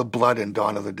somehow the blood in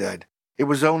Dawn of the Dead. It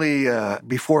was only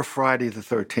before Friday the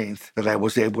 13th that I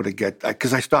was able to get,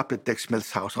 because I stopped at Dick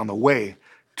Smith's house on the way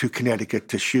to Connecticut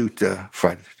to shoot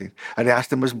Friday the 13th. I'd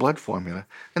asked him his blood formula,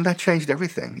 and that changed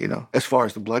everything, you know, as far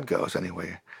as the blood goes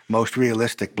anyway. Most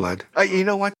realistic blood. You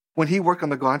know what? When he worked on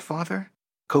The Godfather,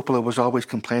 Coppola was always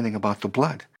complaining about the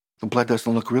blood. The blood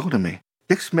doesn't look real to me.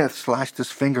 Dick Smith slashed his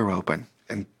finger open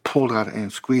and pulled out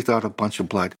and squeezed out a bunch of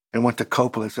blood and went to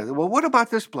Coppola and said, well, what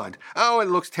about this blood? Oh, it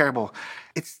looks terrible.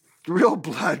 It's real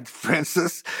blood,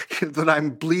 Francis, that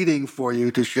I'm bleeding for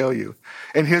you to show you.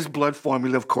 And his blood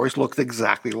formula, of course, looked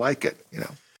exactly like it, you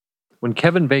know. When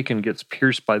Kevin Bacon gets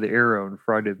pierced by the arrow in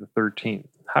Friday the 13th,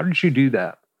 how did you do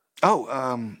that? Oh,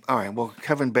 all right. Well,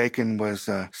 Kevin Bacon was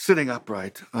sitting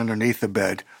upright underneath the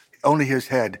bed. Only his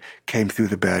head came through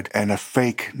the bed, and a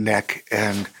fake neck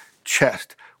and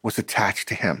chest was attached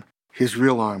to him. His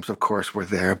real arms, of course, were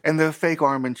there. And the fake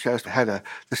arm and chest had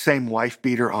the same wife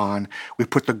beater on. We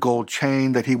put the gold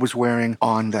chain that he was wearing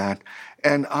on that.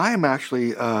 And I'm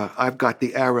actually, I've got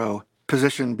the arrow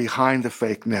positioned behind the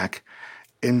fake neck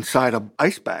inside an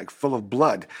ice bag full of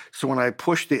blood. So when I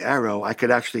pushed the arrow, I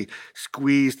could actually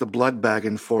squeeze the blood bag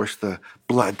and force the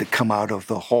blood to come out of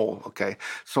the hole, okay?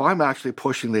 So I'm actually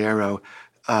pushing the arrow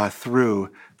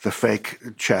through the fake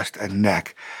chest and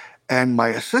neck. And my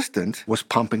assistant was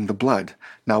pumping the blood.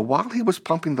 Now, while he was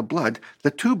pumping the blood,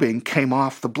 the tubing came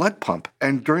off the blood pump.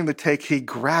 And during the take, he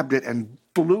grabbed it and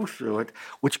blew through it,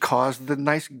 which caused the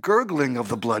nice gurgling of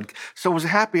the blood. So it was a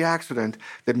happy accident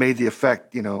that made the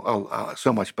effect,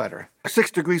 so much better.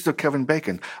 6 degrees of Kevin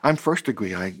Bacon. I'm first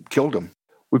degree. I killed him.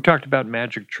 We've talked about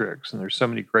magic tricks, and there's so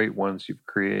many great ones you've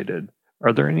created.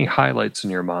 Are there any highlights in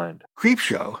your mind?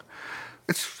 Creepshow.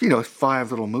 It's,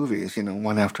 5 little movies,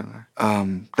 one after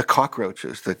another. The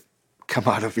cockroaches that come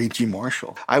out of E.G.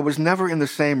 Marshall. I was never in the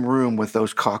same room with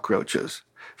those cockroaches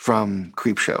from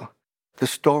Creepshow. The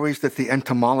stories that the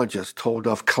entomologist told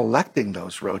of collecting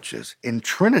those roaches in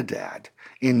Trinidad,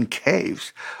 in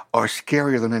caves, are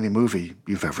scarier than any movie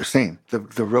you've ever seen.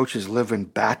 The roaches live in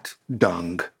bat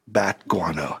dung, bat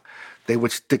guano. They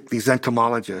would stick, these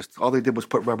entomologists, all they did was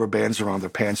put rubber bands around their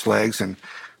pants legs and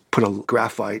put a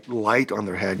graphite light on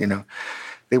their head,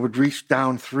 They would reach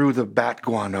down through the bat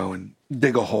guano and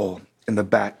dig a hole in the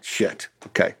bat shit,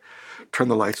 okay? Turn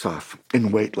the lights off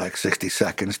and wait like 60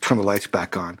 seconds, turn the lights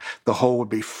back on. The hole would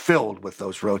be filled with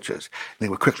those roaches. And they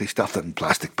would quickly stuff them in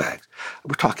plastic bags.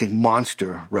 We're talking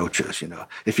monster roaches,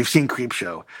 If you've seen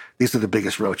Creepshow, these are the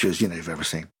biggest roaches, you've ever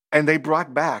seen. And they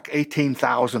brought back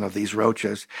 18,000 of these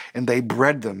roaches, and they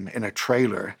bred them in a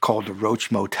trailer called the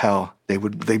Roach Motel. They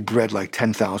bred like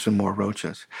 10,000 more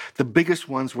roaches. The biggest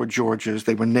ones were George's.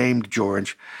 They were named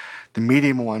George. The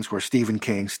medium ones were Stephen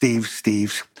King,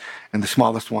 Steve's, and the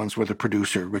smallest ones were the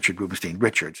producer, Richard Rubenstein,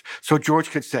 Richards. So George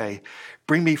could say,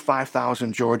 bring me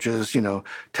 5,000 Georges, 10,000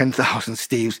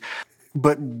 Steves.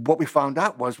 But what we found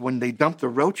out was when they dumped the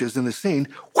roaches in the scene,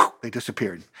 they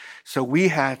disappeared. So we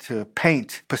had to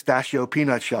paint pistachio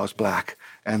peanut shells black,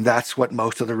 and that's what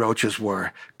most of the roaches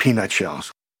were, peanut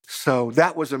shells. So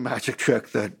that was a magic trick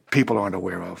that people aren't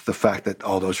aware of, the fact that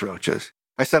all those roaches.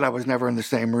 I said I was never in the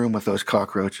same room with those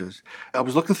cockroaches. I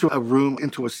was looking through a room,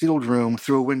 into a sealed room,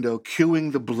 through a window,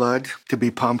 cueing the blood to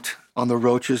be pumped on the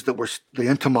roaches that were, the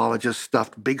entomologist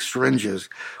stuffed big syringes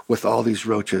with all these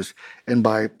roaches. And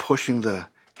by pushing the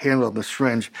handle of the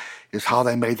syringe is how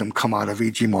they made them come out of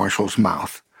E.G. Marshall's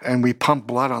mouth. And we pumped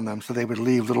blood on them so they would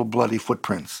leave little bloody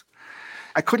footprints.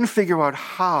 I couldn't figure out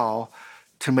how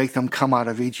to make them come out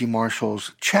of E.G.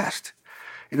 Marshall's chest.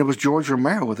 And it was George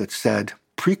Romero that said,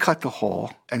 pre-cut the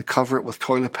hole and cover it with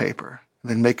toilet paper, and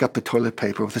then make up the toilet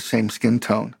paper with the same skin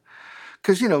tone.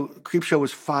 Because, Creepshow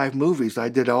was 5 movies. I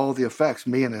did all the effects.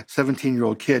 Me and a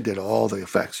 17-year-old kid did all the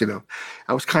effects,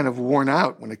 I was kind of worn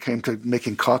out when it came to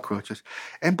making cockroaches.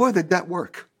 And boy, did that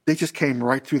work. They just came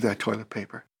right through that toilet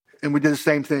paper. And we did the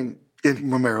same thing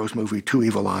in Romero's movie, Two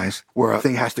Evil Eyes, where a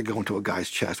thing has to go into a guy's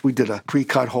chest. We did a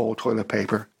pre-cut hole toilet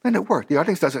paper, and it worked. The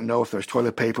audience doesn't know if there's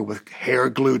toilet paper with hair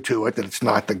glued to it, that it's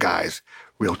not the guy's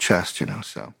real chest,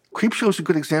 so. Creepshow is a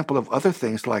good example of other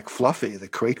things like Fluffy, the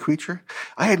crate creature.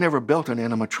 I had never built an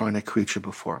animatronic creature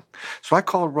before. So I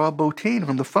called Rob Bottin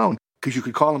on the phone, because you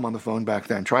could call him on the phone back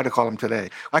then. Try to call him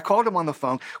today. I called him on the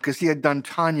phone because he had done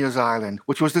Tanya's Island,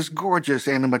 which was this gorgeous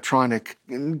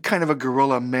animatronic, kind of a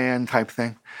gorilla man type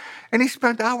thing. And he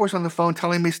spent hours on the phone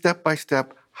telling me step by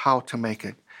step how to make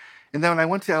it. And then when I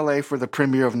went to L.A. for the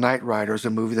premiere of Knight Riders, a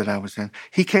movie that I was in,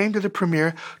 he came to the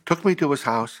premiere, took me to his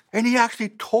house, and he actually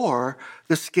tore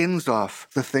the skins off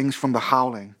the things from The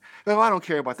Howling. Well, I don't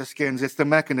care about the skins. It's the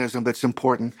mechanism that's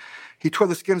important. He tore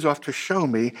the skins off to show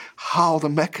me how the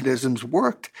mechanisms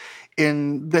worked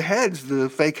in the heads, the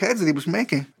fake heads that he was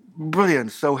making.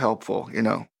 Brilliant, so helpful,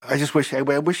 I just wish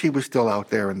he was still out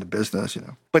there in the business,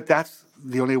 But that's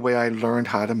the only way I learned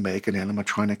how to make an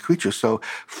animatronic creature. So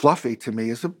Fluffy, to me,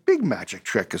 is a big magic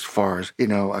trick as far as,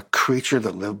 a creature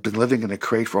that been living in a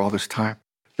crate for all this time.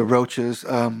 The roaches,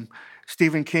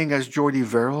 Stephen King as Jordy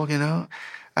Verrill,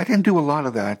 I didn't do a lot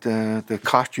of that. The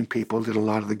costume people did a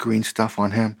lot of the green stuff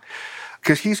on him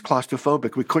because he's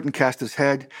claustrophobic. We couldn't cast his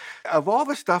head. Of all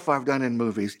the stuff I've done in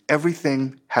movies,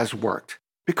 everything has worked.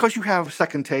 Because you have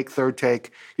second take, third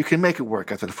take, you can make it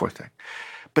work after the fourth take.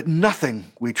 But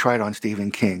nothing we tried on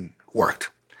Stephen King worked.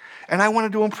 And I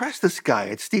wanted to impress this guy.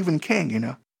 It's Stephen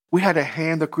King, We had a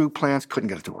hand that grew plants, couldn't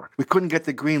get it to work. We couldn't get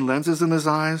the green lenses in his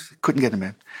eyes, couldn't get him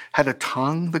in. Had a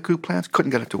tongue that grew plants,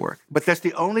 couldn't get it to work. But that's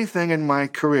the only thing in my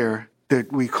career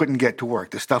that we couldn't get to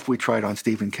work, the stuff we tried on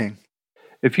Stephen King.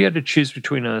 If you had to choose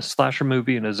between a slasher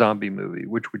movie and a zombie movie,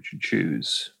 which would you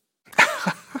choose?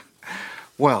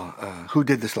 Well, who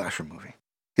did the slasher movie?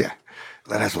 Yeah,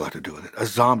 that has a lot to do with it. A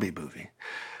zombie movie.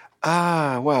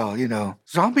 Well,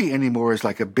 zombie anymore is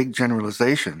like a big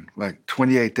generalization. Like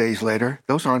 28 Days Later,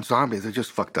 those aren't zombies. They're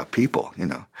just fucked up people,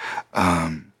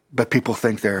 But people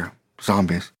think they're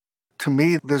zombies. To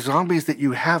me, the zombies that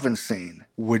you haven't seen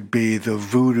would be the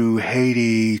voodoo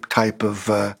Haiti type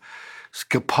of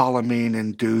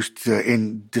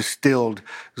scopolamine-induced, distilled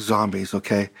zombies,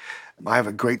 okay? I have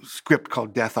a great script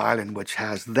called Death Island, which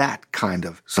has that kind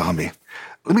of zombie.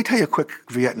 Let me tell you a quick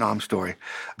Vietnam story.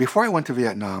 Before I went to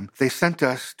Vietnam, they sent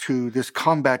us to this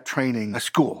combat training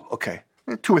school,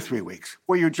 2 or 3 weeks,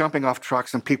 where you're jumping off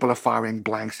trucks and people are firing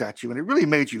blanks at you. And it really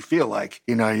made you feel like,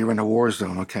 you're in a war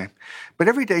zone, okay? But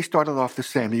every day started off the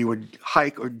same. You would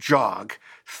hike or jog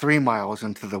 3 miles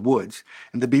into the woods,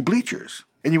 and there'd be bleachers.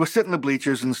 And you would sit in the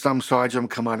bleachers and some sergeant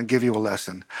would come out and give you a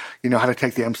lesson, how to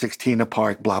take the M16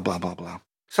 apart, blah, blah, blah, blah.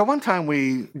 So one time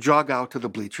we jog out to the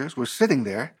bleachers. We're sitting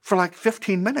there for like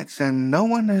 15 minutes and no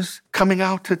one is coming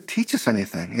out to teach us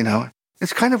anything,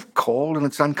 It's kind of cold and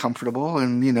it's uncomfortable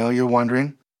and, you're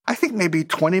wondering. I think maybe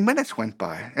 20 minutes went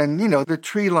by and, the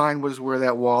tree line was where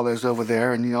that wall is over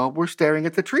there and, we're staring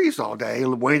at the trees all day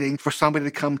waiting for somebody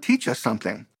to come teach us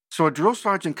something. So a drill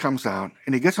sergeant comes out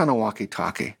and he gets on a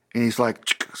walkie-talkie and he's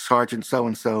like, Sergeant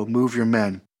so-and-so, move your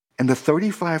men. And the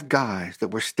 35 guys that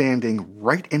were standing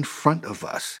right in front of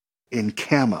us in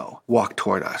camo walked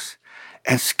toward us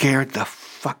and scared the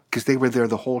fuck because they were there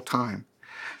the whole time.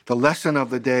 The lesson of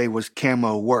the day was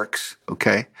camo works,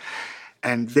 okay?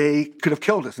 And they could have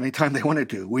killed us anytime they wanted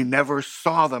to. We never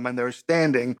saw them and they're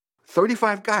standing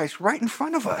 35 guys right in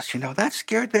front of us. That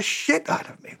scared the shit out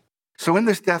of me. So in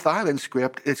this Death Island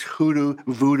script, it's hoodoo,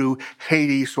 voodoo,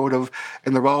 Haiti sort of,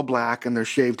 and they're all black and they're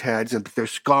shaved heads and they're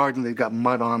scarred and they've got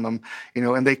mud on them,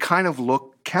 and they kind of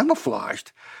look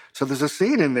camouflaged. So there's a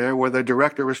scene in there where the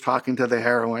director is talking to the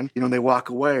heroine, and they walk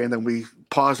away and then we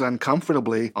pause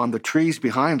uncomfortably on the trees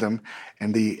behind them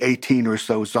and the 18 or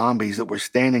so zombies that were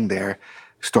standing there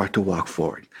start to walk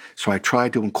forward. So I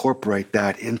tried to incorporate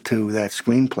that into that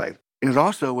screenplay. And it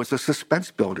also was a suspense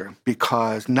builder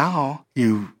because now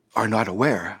you are not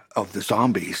aware of the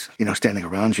zombies, standing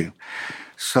around you.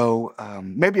 So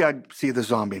maybe I'd see the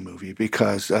zombie movie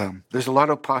because there's a lot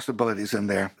of possibilities in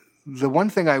there. The one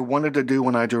thing I wanted to do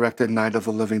when I directed Night of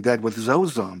the Living Dead with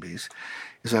those zombies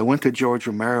is I went to George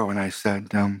Romero and I said,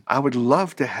 I would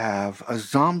love to have a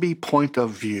zombie point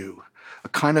of view, a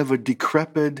kind of a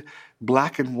decrepit,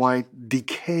 black and white,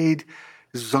 decayed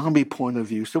zombie point of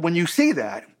view. So when you see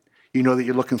that, you know that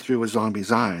you're looking through a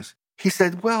zombie's eyes. He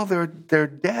said, well, they're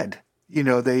dead.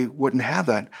 They wouldn't have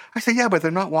that. I said, yeah, but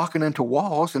they're not walking into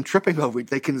walls and tripping over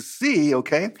it. They can see,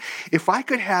 okay? If I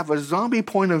could have a zombie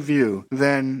point of view,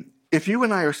 then if you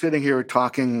and I are sitting here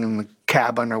talking in the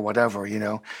cabin or whatever,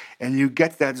 and you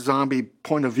get that zombie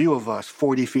point of view of us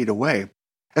 40 feet away,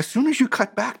 as soon as you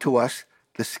cut back to us,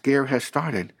 the scare has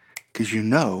started because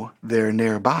they're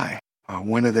nearby.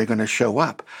 When are they going to show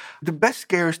up? The best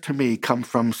scares to me come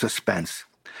from suspense.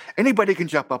 Anybody can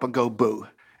jump up and go boo.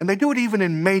 And they do it even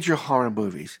in major horror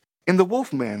movies. In the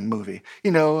Wolfman movie,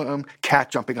 cat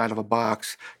jumping out of a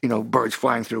box, birds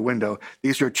flying through a window.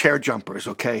 These are chair jumpers,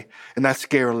 okay? And that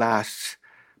scare lasts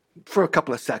for a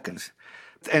couple of seconds.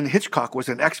 And Hitchcock was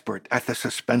an expert at the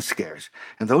suspense scares.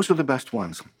 And those are the best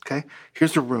ones, okay?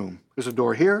 Here's a room. There's a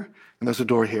door here, and there's a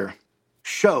door here.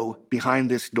 Show behind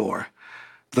this door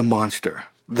the monster,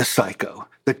 the psycho,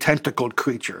 the tentacled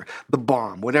creature, the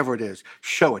bomb, whatever it is,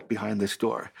 show it behind this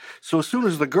door. So as soon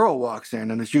as the girl walks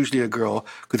in, and it's usually a girl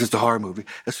because it's a horror movie,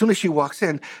 as soon as she walks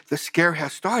in, the scare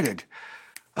has started.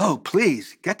 Oh,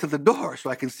 please, get to the door so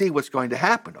I can see what's going to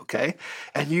happen, okay?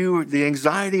 And the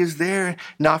anxiety is there.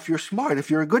 Now, if you're smart, if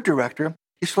you're a good director,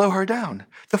 you slow her down.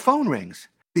 The phone rings.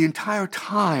 The entire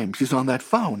time she's on that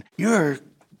phone,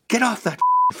 get off that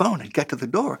phone and get to the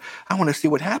door. I want to see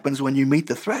what happens when you meet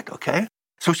the threat, okay?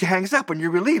 So she hangs up and you're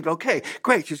relieved. Okay,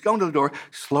 great. She's going to the door.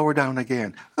 Slow her down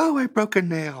again. Oh, I broke a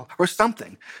nail or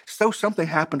something. So something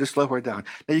happened to slow her down.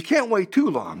 Now, you can't wait too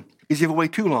long. Because if you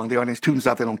wait too long, the audience tunes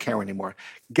out. They don't care anymore.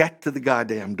 Get to the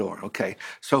goddamn door, okay?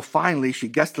 So finally, she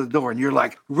gets to the door and you're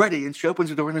like ready and she opens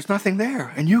the door and there's nothing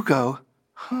there. And you go,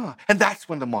 huh. And that's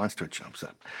when the monster jumps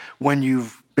up, when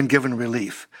you've been given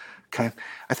relief, okay?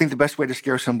 I think the best way to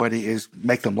scare somebody is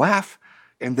make them laugh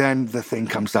and then the thing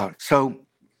comes out. So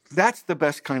That's the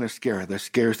best kind of scare, the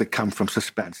scares that come from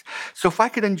suspense. So if I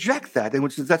could inject that, and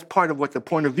that's part of what the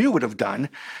point of view would have done,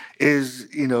 is,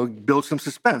 build some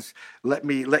suspense.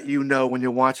 Let you know when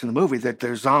you're watching the movie that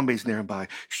there's zombies nearby.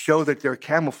 Show that they're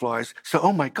camouflaged. So,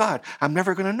 oh my God, I'm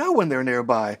never going to know when they're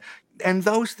nearby. And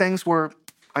those things were,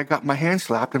 I got my hand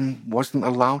slapped and wasn't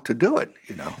allowed to do it,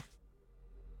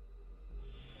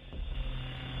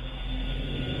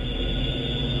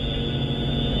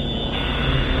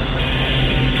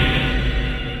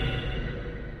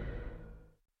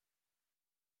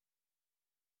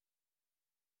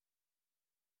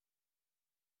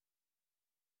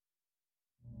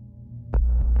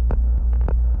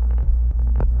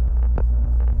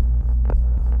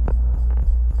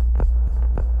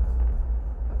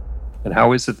 And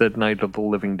how is it that Night of the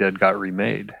Living Dead got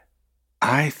remade?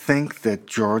 I think that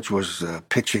George was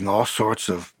pitching all sorts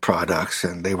of products,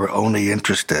 and they were only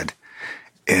interested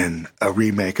in a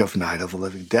remake of Night of the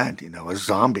Living Dead, a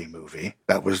zombie movie.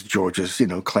 That was George's,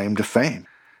 claim to fame.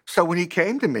 So when he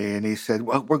came to me and he said,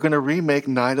 well, we're going to remake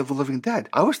Night of the Living Dead,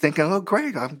 I was thinking, oh,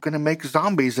 great, I'm going to make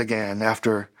zombies again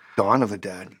after Dawn of the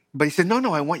Dead. But he said,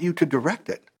 no, I want you to direct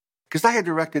it. Because I had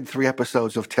directed 3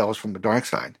 episodes of Tales from the Dark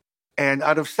Side. And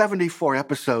out of 74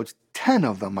 episodes, 10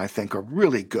 of them, I think, are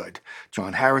really good.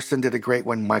 John Harrison did a great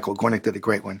one. Michael Gornick did a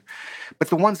great one. But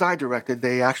the ones I directed,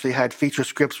 they actually had feature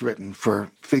scripts written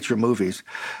for feature movies.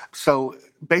 So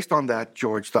based on that,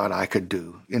 George thought I could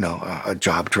do, a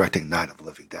job directing Night of the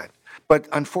Living Dead. But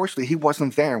unfortunately, he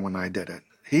wasn't there when I did it.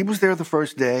 He was there the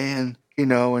first day and,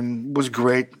 and was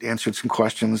great, answered some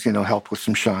questions, helped with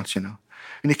some shots, And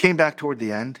he came back toward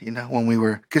the end,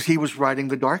 when because he was writing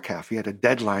the Dark Half. He had a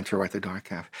deadline to write the Dark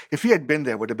Half. If he had been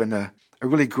there, it would have been a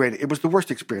really great, it was the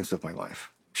worst experience of my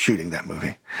life, shooting that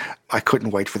movie. I couldn't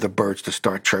wait for the birds to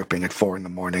start chirping at 4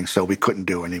 a.m, so we couldn't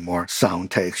do any more sound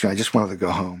takes. I just wanted to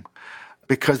go home.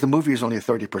 Because the movie is only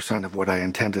 30% of what I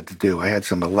intended to do. I had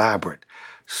some elaborate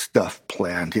stuff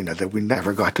planned, that we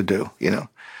never got to do,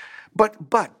 But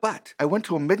I went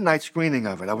to a midnight screening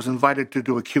of it. I was invited to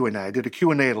do a Q&A. I did a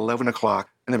Q&A at 11 o'clock,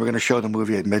 and they were going to show the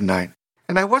movie at midnight.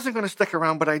 And I wasn't going to stick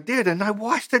around, but I did, and I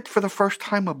watched it for the first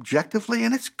time objectively,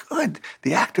 and it's good.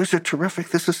 The actors are terrific.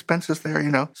 The suspense is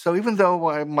there, So even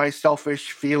though my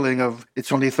selfish feeling of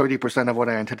it's only 30% of what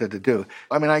I intended to do,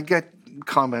 I get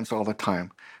comments all the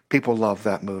time. People love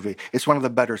that movie. It's one of the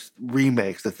better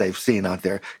remakes that they've seen out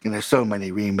there. There's so many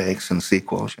remakes and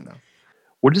sequels,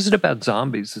 What is it about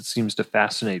zombies that seems to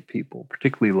fascinate people,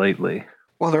 particularly lately?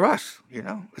 Well, they're us,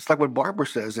 It's like what Barbara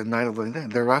says in Night of the Living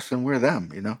Dead. They're us and we're them,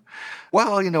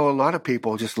 Well, a lot of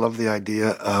people just love the idea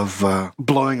of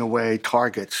blowing away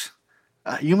targets,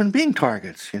 human being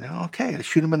targets, Okay,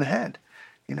 shoot them in the head.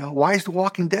 Why is The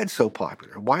Walking Dead so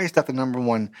popular? Why is that the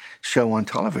 #1 show on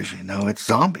television? It's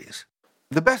zombies.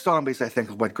 The best zombies, I think,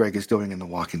 is what Greg is doing in The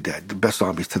Walking Dead, the best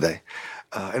zombies today.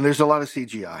 And there's a lot of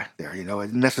CGI there,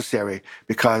 it's necessary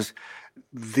because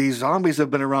these zombies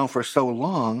have been around for so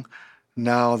long,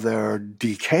 now they're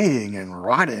decaying and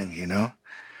rotting,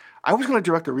 I was going to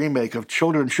direct a remake of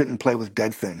Children Shouldn't Play with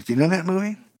Dead Things. Do you know that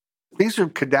movie? These are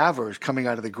cadavers coming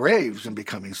out of the graves and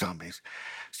becoming zombies.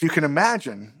 So you can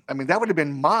imagine, that would have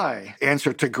been my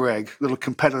answer to Greg, little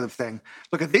competitive thing.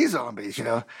 Look at these zombies,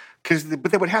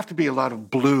 but there would have to be a lot of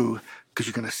blue because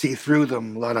you're going to see through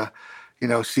them, a lot of,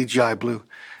 CGI blue.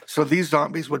 So these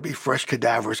zombies would be fresh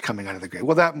cadavers coming out of the grave.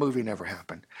 Well, that movie never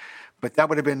happened. But that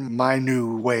would have been my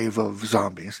new wave of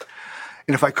zombies.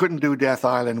 And if I couldn't do Death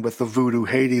Island with the voodoo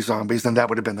Haiti zombies, then that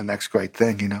would have been the next great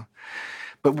thing,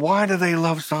 But why do they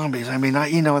love zombies?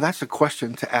 That's a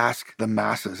question to ask the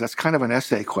masses. That's kind of an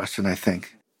essay question, I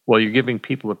think. Well, you're giving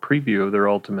people a preview of their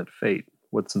ultimate fate.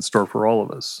 What's in store for all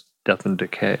of us? Death and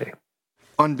decay.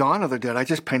 On Dawn of the Dead, I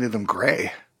just painted them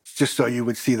gray, just so you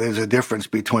would see there's a difference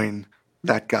between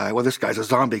that guy. Well, this guy's a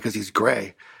zombie because he's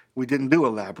gray. We didn't do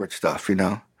elaborate stuff,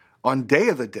 On Day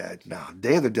of the Dead,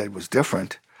 Day of the Dead was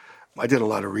different. I did a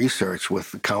lot of research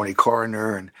with the county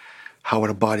coroner and how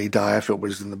would a body die if it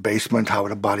was in the basement? How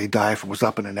would a body die if it was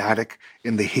up in an attic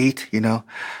in the heat,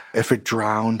 If it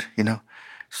drowned,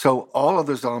 So all of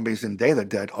the zombies in Day of the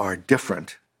Dead are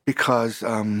different because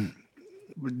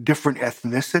different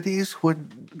ethnicities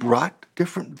would rot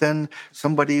different than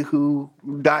somebody who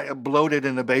died bloated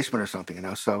in the basement or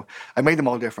something, So I made them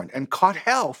all different and caught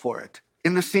hell for it.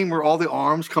 In the scene where all the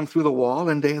arms come through the wall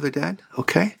in Day of the Dead,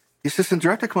 okay? The assistant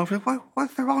director came over and said,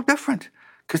 what? They're all different.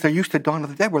 Because they're used to Dawn of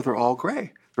the Dead where they're all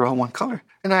gray. They're all one color.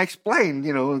 And I explained,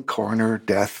 coroner,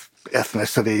 death,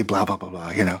 ethnicity, blah, blah, blah,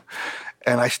 blah,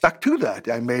 And I stuck to that.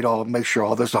 I make sure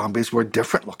all the zombies were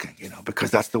different looking,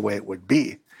 because that's the way it would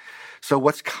be. So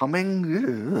what's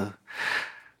coming?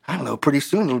 I don't know, pretty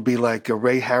soon it'll be like a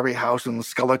Ray Harryhausen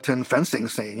skeleton fencing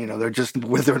scene. You know, they're just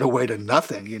withering away to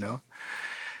nothing, you know.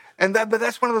 But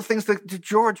that's one of the things that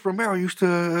George Romero used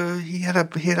to. He had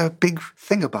a big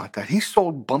thing about that. He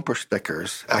sold bumper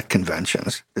stickers at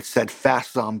conventions that said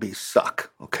 "Fast Zombies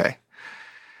Suck." Okay,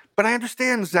 but I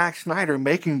understand Zack Snyder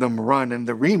making them run in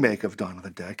the remake of Dawn of the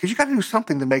Dead because you got to do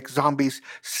something to make zombies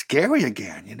scary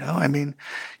again. You know, I mean,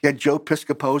 you had Joe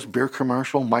Piscopo's beer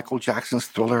commercial, Michael Jackson's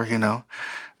Thriller. You know,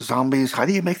 zombies. How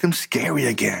do you make them scary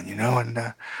again? You know, and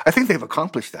I think they've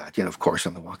accomplished that. You know, of course,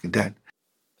 in The Walking Dead.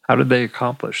 How did they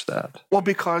accomplish that? Well,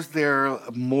 because they're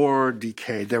more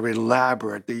decayed, they're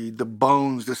elaborate. The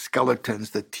bones, the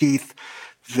skeletons, the teeth,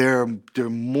 they're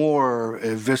more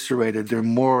eviscerated, they're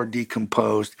more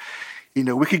decomposed. You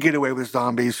know, we could get away with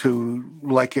zombies who,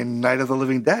 like in Night of the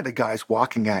Living Dead, a guy's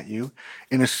walking at you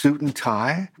in a suit and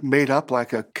tie, made up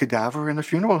like a cadaver in a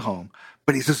funeral home.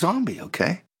 But he's a zombie,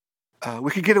 okay?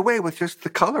 We could get away with just the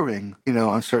coloring, you know,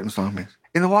 on certain zombies.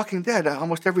 In The Walking Dead,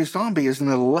 almost every zombie is an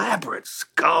elaborate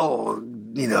skull,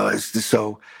 you know.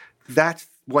 So that's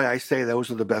why I say those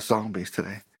are the best zombies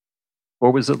today.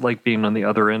 What was it like being on the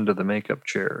other end of the makeup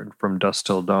chair from Dusk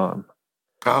Till Dawn?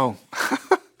 Oh,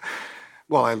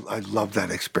 well, I loved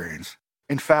that experience.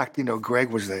 In fact, you know, Greg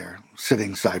was there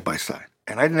sitting side by side.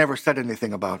 And I never said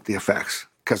anything about the effects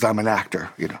because I'm an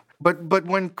actor, you know. But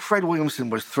when Fred Williamson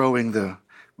was throwing the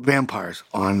vampires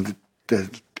on the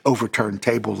overturned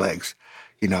table legs,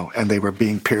 you know, and they were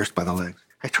being pierced by the legs,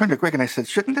 I turned to Greg and I said,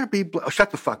 shouldn't there be blood? Oh,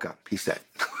 shut the fuck up, he said.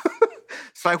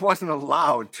 So I wasn't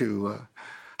allowed to.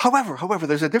 However,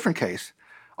 there's a different case.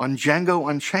 On Django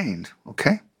Unchained,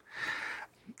 okay?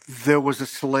 There was a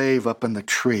slave up in the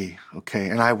tree, okay?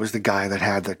 And I was the guy that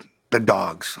had the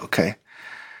dogs, okay?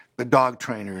 The dog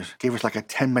trainers gave us like a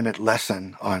 10-minute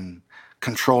lesson on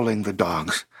controlling the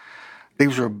dogs.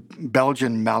 These were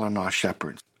Belgian Malinois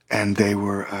shepherds. And they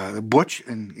were Butch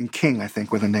and King, I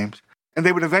think, were the names. And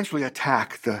they would eventually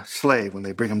attack the slave when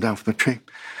they bring him down from the tree.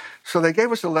 So they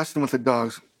gave us a lesson with the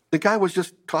dogs. The guy was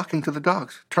just talking to the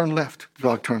dogs. Turn left. The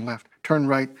dog turned left. Turn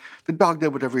right. The dog did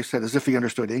whatever he said as if he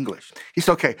understood English. He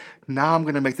said, okay, now I'm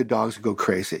going to make the dogs go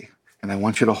crazy. And I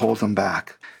want you to hold them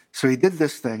back. So he did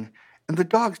this thing. And the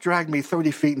dogs dragged me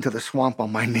 30 feet into the swamp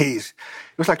on my knees.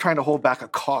 It was like trying to hold back a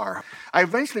car. I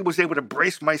eventually was able to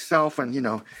brace myself and, you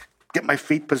know, get my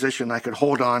feet positioned, I could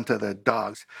hold on to the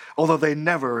dogs, although they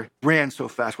never ran so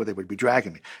fast where they would be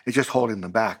dragging me. It's just holding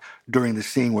them back during the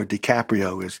scene where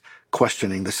DiCaprio is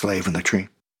questioning the slave in the tree.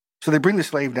 So they bring the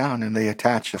slave down and they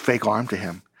attach a fake arm to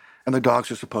him, and the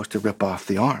dogs are supposed to rip off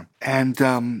the arm. And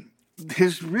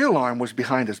his real arm was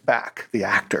behind his back, the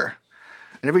actor.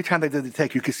 And every time they did the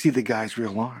take, you could see the guy's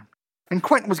real arm. And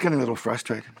Quentin was getting a little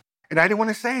frustrated. And I didn't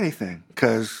want to say anything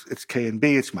because it's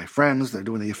K&B, it's my friends, they're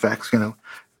doing the effects, you know,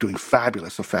 doing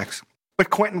fabulous effects. But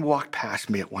Quentin walked past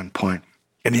me at one point,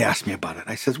 and he asked me about it.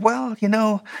 I says, well, you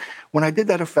know, when I did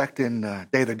that effect in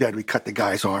Day of the Dead, we cut the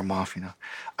guy's arm off, you know.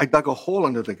 I dug a hole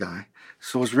under the guy,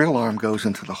 so his real arm goes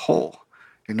into the hole.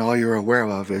 And all you're aware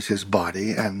of is his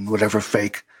body and whatever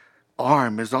fake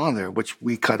arm is on there, which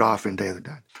we cut off in Day of the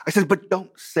Dead. I said, but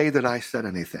don't say that I said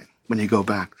anything when you go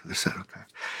back to the set, okay?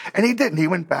 And he didn't. He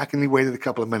went back and he waited a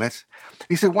couple of minutes.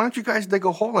 He said, why don't you guys dig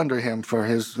a hole under him for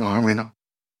his arm, you know?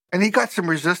 And he got some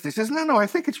resistance. He says, no, I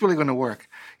think it's really going to work.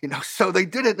 You know, so they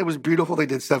did it. It was beautiful. They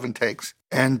did 7 takes.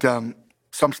 And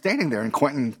so I'm standing there, and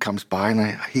Quentin comes by,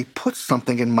 and he puts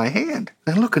something in my hand.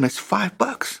 And I look, and it's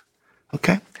 $5,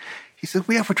 okay? He says,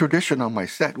 we have a tradition on my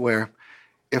set where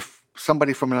if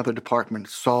somebody from another department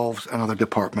solves another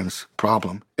department's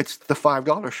problem, it's the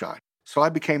 $5 shot. So I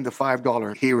became the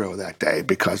 $5 hero that day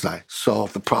because I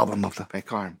solved the problem of the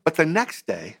fake arm. But the next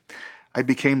day, I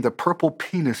became the purple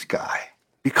penis guy.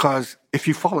 Because if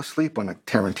you fall asleep on a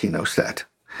Tarantino set,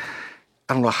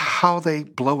 I don't know how they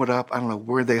blow it up, I don't know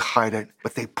where they hide it,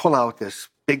 but they pull out this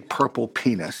big purple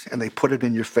penis and they put it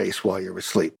in your face while you're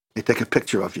asleep. They take a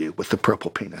picture of you with the purple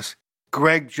penis.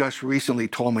 Greg just recently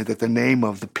told me that the name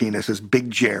of the penis is Big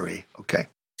Jerry, okay?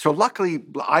 So luckily,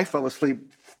 I fell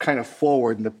asleep kind of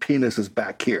forward and the penis is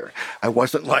back here. I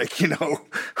wasn't like, you know,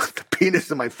 the penis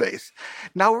in my face.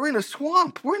 Now we're in a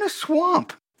swamp.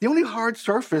 The only hard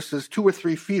surface is 2 or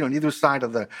 3 feet on either side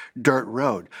of the dirt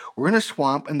road. We're in a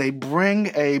swamp, and they bring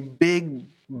a big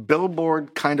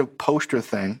billboard kind of poster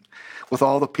thing with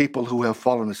all the people who have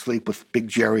fallen asleep with Big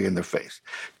Jerry in their face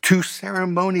to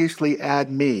ceremoniously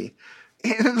add me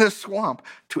in the swamp,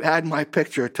 to add my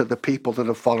picture to the people that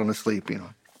have fallen asleep, you know.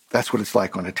 That's what it's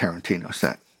like on a Tarantino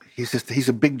set. He's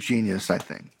a big genius, I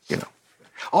think, you know.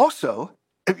 Also,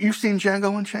 have you seen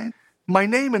Django Unchained? My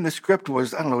name in the script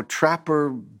was, I don't know,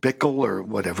 Trapper Bickle or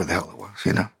whatever the hell it was,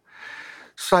 you know.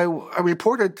 So I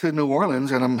reported to New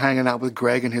Orleans, and I'm hanging out with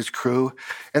Greg and his crew,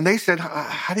 and they said,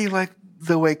 how do you like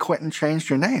the way Quentin changed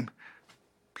your name?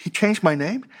 He changed my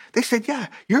name? They said, yeah,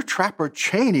 you're Trapper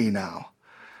Chaney now,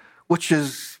 which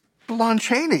is Lon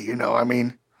Chaney, I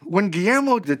mean, when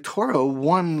Guillermo del Toro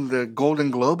won the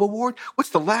Golden Globe Award, what's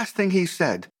the last thing he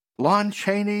said? Lon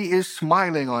Chaney is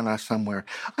smiling on us somewhere.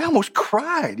 I almost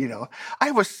cried, I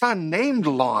have a son named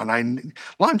Lon.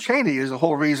 Lon Chaney is the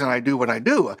whole reason I do what I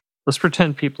do. Let's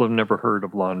pretend people have never heard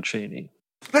of Lon Chaney.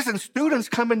 Listen, students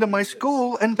come into my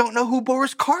school and don't know who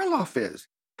Boris Karloff is.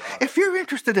 If you're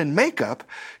interested in makeup,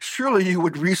 surely you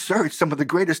would research some of the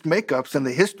greatest makeups in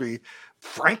the history.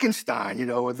 Frankenstein,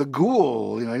 or the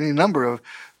Ghoul, any number of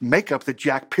makeup that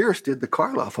Jack Pierce did, the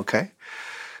Karloff, okay?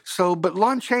 So, but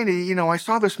Lon Chaney, I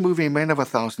saw this movie, Man of a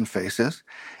Thousand Faces,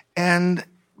 and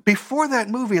before that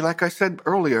movie, like I said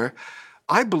earlier,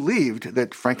 I believed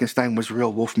that Frankenstein was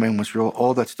real, Wolfman was real,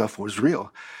 all that stuff was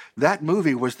real. That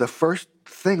movie was the first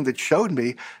thing that showed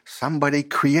me somebody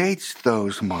creates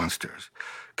those monsters.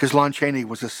 Because Lon Chaney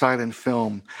was a silent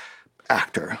film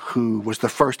actor who was the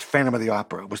first Phantom of the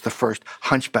Opera, was the first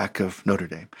Hunchback of Notre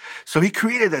Dame. So he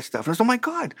created that stuff. And I was, oh my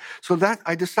God. So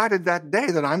I decided that day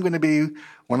that I'm going to be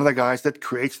one of the guys that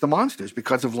creates the monsters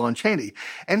because of Lon Chaney.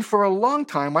 And for a long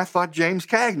time, I thought James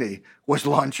Cagney was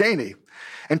Lon Chaney.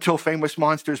 Until Famous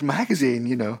Monsters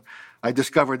magazine, I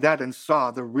discovered that and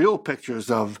saw the real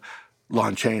pictures of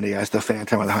Lon Chaney as the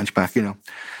Phantom of the Hunchback,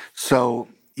 So,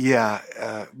 yeah,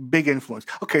 big influence.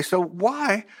 Okay, so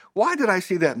why did I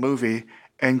see that movie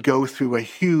and go through a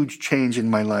huge change in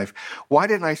my life? Why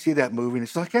didn't I see that movie? And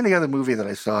it's like any other movie that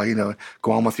I saw,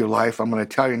 Go On With Your Life. I'm an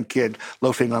Italian kid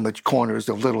loafing on the corners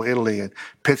of Little Italy and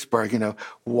Pittsburgh,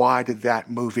 Why did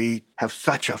that movie have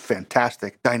such a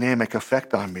fantastic dynamic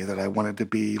effect on me that I wanted to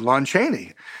be Lon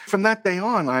Chaney? From that day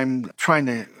on, I'm trying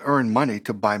to earn money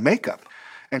to buy makeup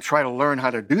and try to learn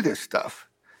how to do this stuff.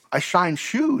 I shine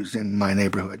shoes in my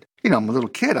neighborhood. I'm a little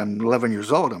kid. I'm 11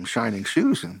 years old. I'm shining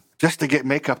shoes. And just to get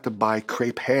makeup to buy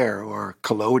crepe hair or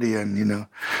collodion,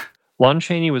 Lon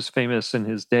Chaney was famous in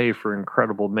his day for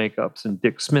incredible makeups, and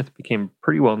Dick Smith became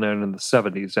pretty well known in the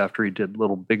 70s after he did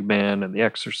Little Big Man and The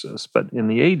Exorcist. But in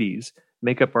the 80s,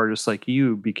 makeup artists like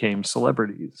you became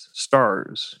celebrities,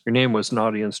 stars. Your name was an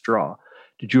audience draw.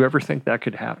 Did you ever think that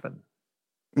could happen?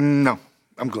 No.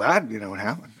 I'm glad, it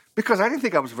happened. Because I didn't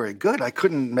think I was very good. I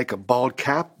couldn't make a bald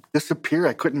cap disappear.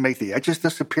 I couldn't make the edges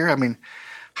disappear. I mean,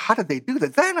 how did they do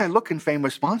that? Then I look in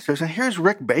Famous Monsters, and here's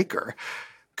Rick Baker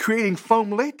creating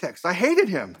foam latex. I hated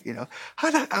him,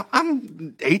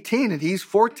 I'm 18 and he's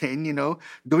 14,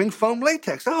 doing foam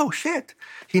latex. Oh, shit.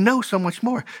 He knows so much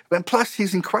more. And plus,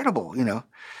 he's incredible,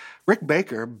 Rick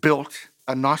Baker built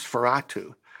a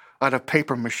Nosferatu out of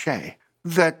paper mache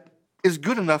that is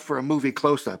good enough for a movie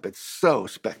close-up. It's so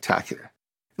spectacular.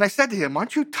 And I said to him,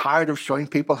 aren't you tired of showing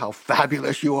people how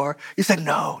fabulous you are? He said,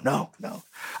 no.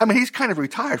 I mean, he's kind of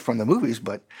retired from the movies,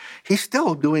 but he's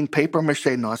still doing paper-mache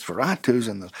Nosferatus,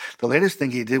 and the latest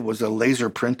thing he did was a laser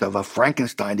print of a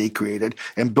Frankenstein he created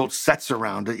and built sets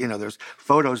around it. There's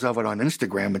photos of it on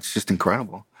Instagram. It's just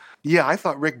incredible. Yeah, I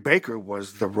thought Rick Baker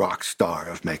was the rock star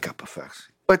of makeup effects.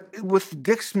 But with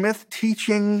Dick Smith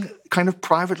teaching kind of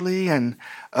privately, and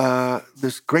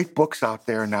there's great books out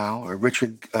there now.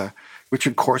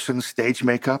 Richard Corson's Stage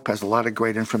Makeup has a lot of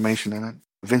great information in it.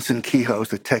 Vincent Kehoe's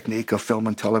The Technique of Film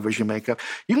and Television Makeup.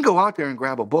 You can go out there and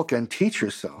grab a book and teach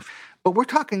yourself. But we're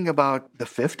talking about the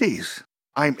 50s.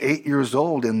 I'm 8 years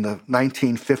old in the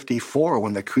 1954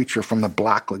 when The Creature from the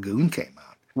Black Lagoon came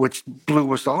out, which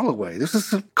blew us all away. This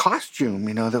is a costume,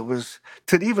 that was,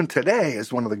 even today,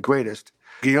 is one of the greatest.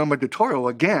 Guillermo del Toro,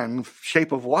 again,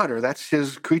 Shape of Water, that's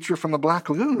his Creature from the Black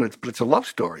Lagoon. It's a love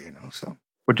story, so.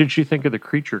 What did you think of the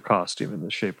creature costume in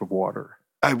The Shape of Water?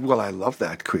 I love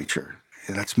that creature.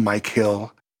 That's Mike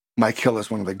Hill. Mike Hill is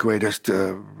one of the greatest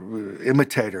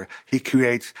imitator. He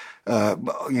creates,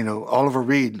 Oliver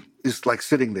Reed is like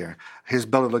sitting there. His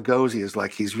Bela Lugosi is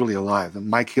like he's really alive. And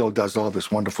Mike Hill does all this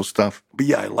wonderful stuff. But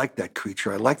yeah, I like that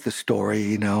creature. I like the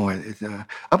story, I'm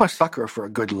a sucker for a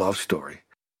good love story.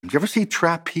 Did you ever see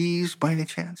Trapeze by any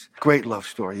chance? Great love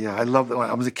story, yeah. I love that. When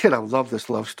I was a kid, I loved this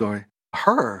love story.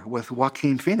 Her with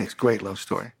Joaquin Phoenix, great love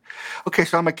story. Okay,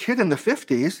 so I'm a kid in the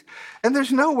 50s, and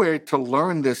there's nowhere to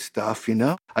learn this stuff,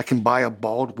 I can buy a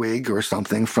bald wig or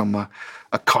something from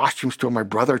a costume store my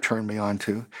brother turned me on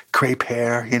to, crepe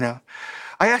hair,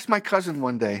 I asked my cousin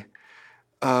one day,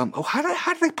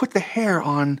 how do they put the hair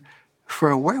on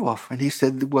for a werewolf? And he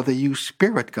said, well, they use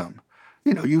spirit gum.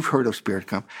 You've heard of spirit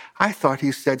gum. I thought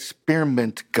he said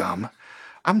spearmint gum.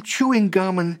 I'm chewing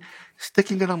gum and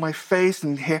sticking it on my face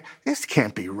and hair. This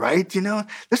can't be right,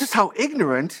 This is how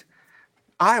ignorant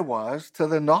I was to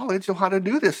the knowledge of how to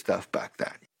do this stuff back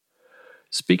then.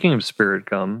 Speaking of spirit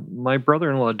gum, my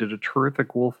brother-in-law did a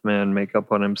terrific Wolfman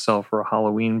makeup on himself for a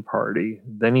Halloween party.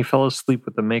 Then he fell asleep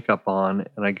with the makeup on,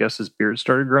 and I guess his beard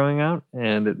started growing out,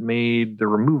 and it made the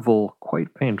removal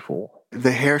quite painful.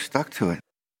 The hair stuck to it.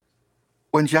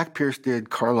 When Jack Pierce did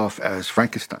Karloff as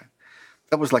Frankenstein,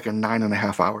 that was like a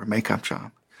 9.5-hour makeup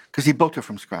job, because he built it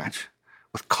from scratch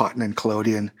with cotton and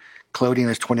collodion. Collodion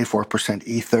is 24%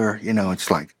 ether.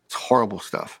 It's horrible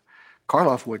stuff.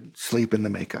 Karloff would sleep in the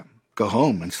makeup, go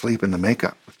home and sleep in the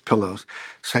makeup with pillows,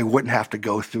 so he wouldn't have to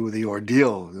go through the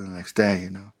ordeal the next day,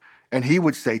 And he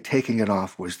would say taking it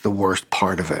off was the worst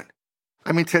part of it.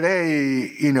 I mean, today,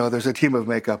 there's a team of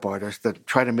makeup artists that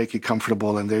try to make you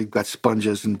comfortable, and they've got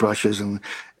sponges and brushes and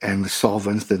the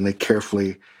solvents, and they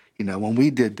carefully, when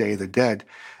we did Day of the Dead,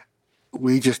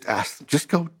 we just asked, just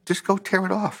go tear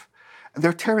it off. And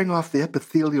they're tearing off the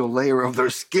epithelial layer of their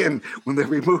skin when they're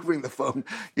removing the foam.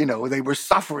 They were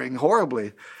suffering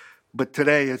horribly. But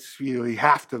today, it's,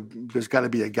 there's got to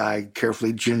be a guy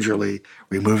carefully, gingerly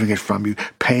removing it from you,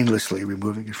 painlessly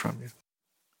removing it from you.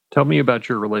 Tell me about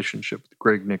your relationship with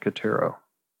Greg Nicotero.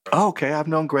 Oh, okay. I've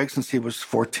known Greg since he was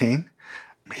 14.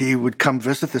 He would come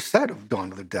visit the set of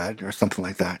Dawn of the Dead or something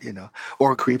like that,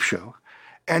 or a Creep Show.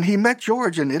 And he met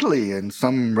George in Italy in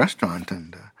some restaurant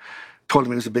and told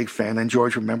him he was a big fan. And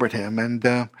George remembered him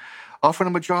and offered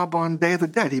him a job on Day of the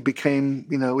Dead. He became,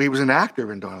 he was an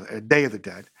actor in Day of the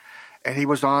Dead. And he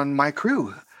was on my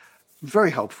crew.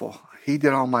 Very helpful. He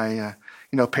did all my,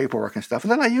 paperwork and stuff.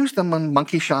 And then I used him on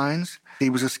Monkey Shines. He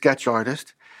was a sketch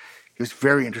artist. He was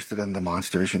very interested in the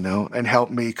monsters, and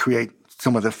helped me create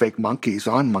some of the fake monkeys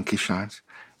on Monkey Shines.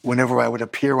 Whenever I would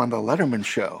appear on the Letterman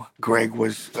show, Greg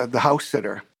was the house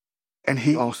sitter. And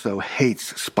he also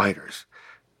hates spiders,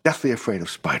 deathly afraid of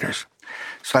spiders.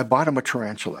 So I bought him a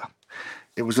tarantula.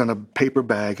 It was in a paper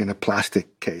bag in a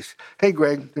plastic case. Hey,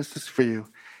 Greg, this is for you.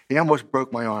 He almost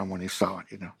broke my arm when he saw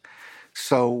it,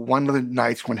 So one of the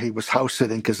nights when he was house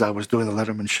sitting, because I was doing the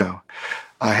Letterman show,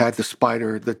 I had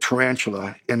the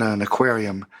tarantula, in an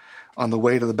aquarium on the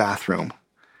way to the bathroom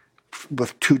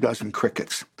with 24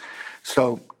 crickets.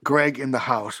 So Greg in the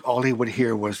house, all he would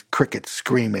hear was crickets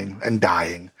screaming and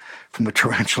dying from the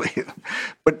tarantula.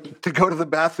 But to go to the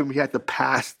bathroom, he had to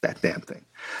pass that damn thing.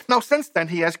 Now, since then,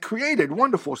 he has created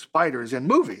wonderful spiders in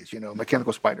movies,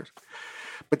 mechanical spiders.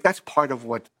 But that's part of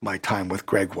what my time with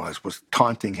Greg was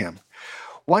taunting him.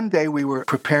 One day we were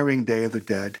preparing Day of the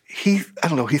Dead. He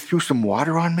threw some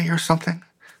water on me or something.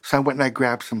 So I went and I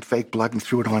grabbed some fake blood and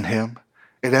threw it on him.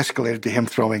 It escalated to him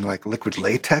throwing like liquid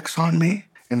latex on me.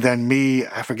 And then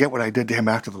I forget what I did to him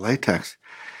after the latex.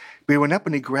 But he went up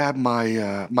and he grabbed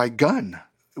my gun,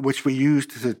 which we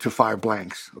used to fire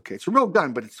blanks. Okay, it's a real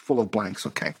gun, but it's full of blanks,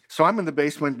 okay? So I'm in the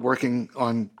basement working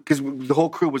on, because the whole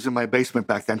crew was in my basement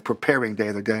back then, preparing Day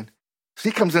of the Dead. So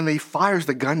he comes in and he fires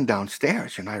the gun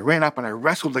downstairs, and I ran up and I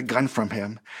wrestled the gun from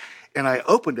him, and I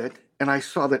opened it, and I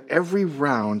saw that every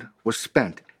round was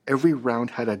spent. Every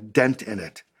round had a dent in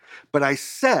it. But I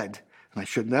said, and I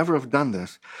should never have done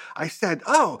this, I said,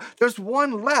 oh, there's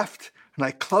one left. And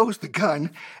I closed the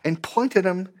gun and pointed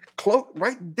him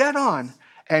right dead on,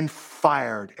 and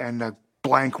fired, and the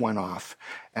blank went off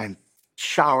and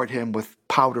showered him with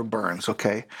powder burns,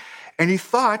 okay? And he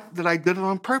thought that I did it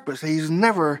on purpose. He's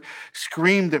never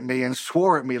screamed at me and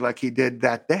swore at me like he did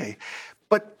that day.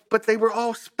 But they were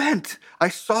all spent. I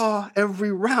saw every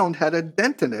round had a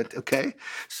dent in it, okay?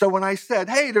 So when I said,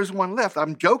 hey, there's one left,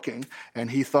 I'm joking,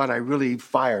 and he thought I really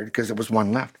fired because there was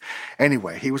one left.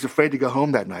 Anyway, he was afraid to go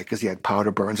home that night because he had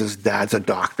powder burns. His dad's a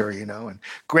doctor, and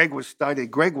Greg was studying.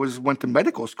 Greg went to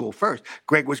medical school first.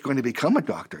 Greg was going to become a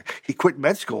doctor. He quit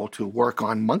med school to work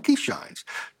on Monkey Shines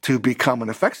to become an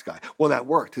effects guy. Well, that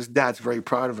worked. His dad's very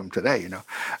proud of him today,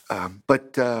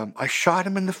 But I shot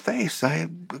him in the face. I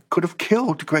could have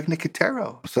killed Greg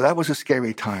Nicotero. So that was a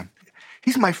scary time.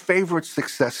 He's my favorite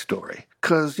success story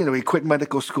because, he quit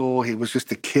medical school. He was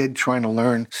just a kid trying to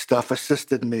learn stuff,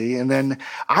 assisted me. And then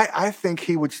I think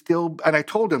he would still, and I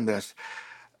told him this,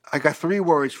 I got 3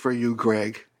 words for you,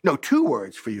 Greg. No, 2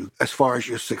 words for you as far as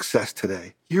your success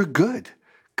today. You're good.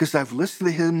 Because I've listened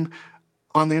to him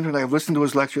on the internet. I've listened to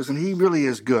his lectures, and he really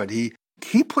is good.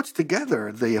 He puts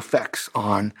together the effects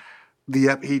on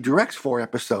he directs 4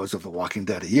 episodes of The Walking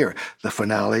Dead a year. The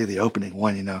finale, the opening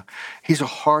one, He's a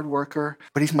hard worker,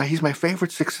 but he's my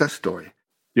favorite success story.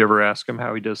 You ever ask him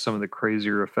how he does some of the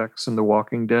crazier effects in The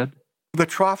Walking Dead? The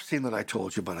trough scene that I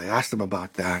told you about, I asked him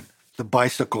about that. The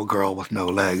bicycle girl with no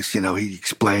legs, he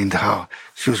explained how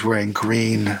she was wearing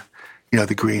green,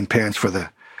 the green pants to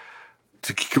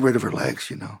get rid of her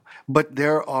legs, But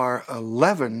there are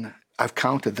 11 I've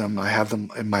counted them. I have them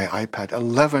in my iPad.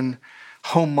 11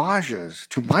 homages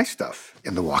to my stuff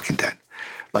in The Walking Dead.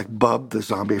 Like Bub, the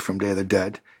zombie from Day of the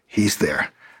Dead, he's there.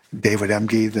 David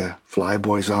Emge, the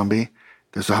flyboy zombie,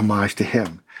 there's a homage to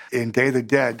him. In Day of the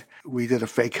Dead, we did a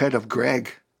fake head of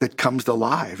Greg that comes to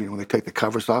life. When they take the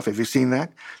covers off. Have you seen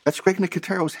that? That's Greg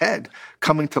Nicotero's head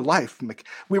coming to life.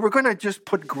 We were going to just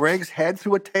put Greg's head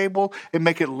through a table and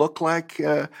make it look like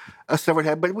a severed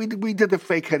head, but we did the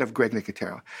fake head of Greg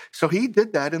Nicotero. So he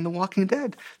did that in The Walking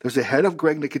Dead. There's a head of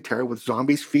Greg Nicotero with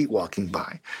zombies' feet walking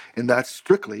by, and that's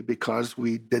strictly because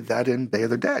we did that in Day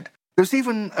of the Dead. There's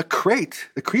even a crate,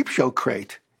 the Creepshow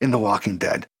crate in The Walking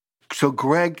Dead. So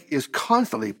Greg is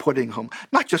constantly putting home,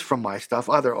 not just from my stuff,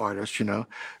 other artists,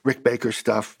 Rick Baker's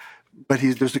stuff, but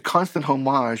there's a constant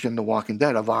homage in The Walking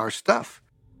Dead of our stuff.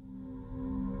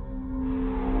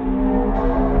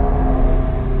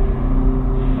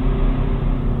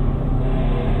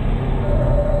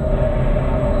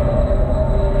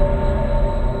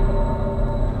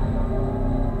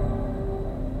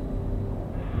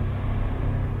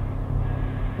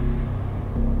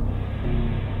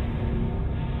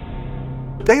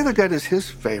 Day of the Dead is his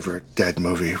favorite Dead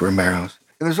movie, Romero's.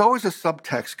 And there's always a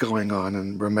subtext going on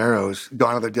in Romero's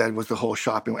Dawn of the Dead was the whole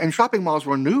shopping. And shopping malls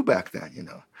were new back then,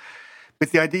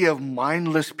 But the idea of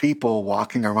mindless people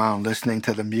walking around listening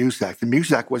to the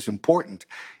music was important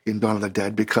in Dawn of the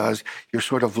Dead because you're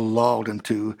sort of lulled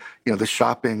into, the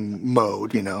shopping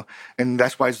mode, And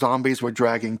that's why zombies were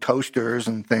dragging toasters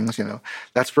and things,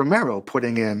 That's Romero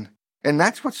putting in. And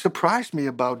that's what surprised me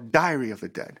about Diary of the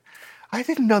Dead. I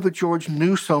didn't know that George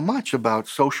knew so much about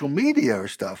social media or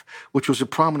stuff, which was a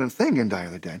prominent thing in Diary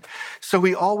of the Dead. So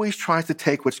he always tries to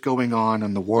take what's going on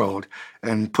in the world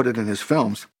and put it in his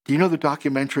films. Do you know the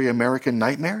documentary American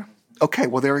Nightmare? Okay,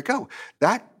 well, there we go.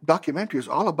 That documentary is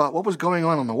all about what was going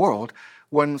on in the world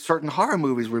when certain horror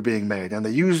movies were being made. And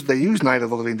they used Night of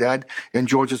the Living Dead in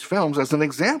George's films as an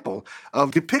example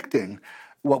of depicting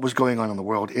what was going on in the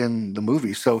world in the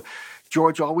movie. So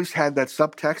George always had that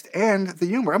subtext and the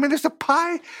humor. I mean, there's a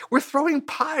pie. We're throwing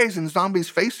pies in zombies'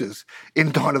 faces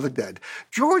in Dawn of the Dead.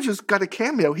 George has got a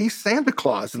cameo. He's Santa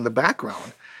Claus in the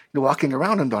background, walking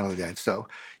around in Dawn of the Dead. So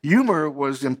humor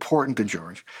was important to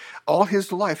George. All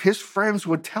his life, his friends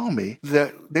would tell me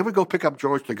that they would go pick up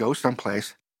George to go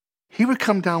someplace. He would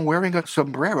come down wearing a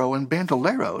sombrero and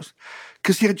bandoleros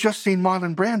because he had just seen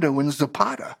Marlon Brando in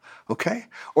Zapata, okay?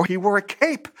 Or he wore a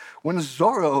cape when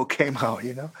Zorro came out,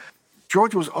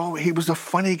 George he was a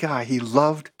funny guy. He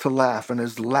loved to laugh, and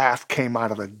his laugh came out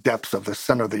of the depths of the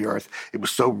center of the earth. It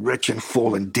was so rich and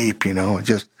full and deep,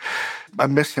 I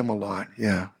miss him a lot,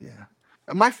 yeah.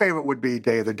 My favorite would be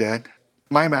Day of the Dead.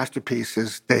 My masterpiece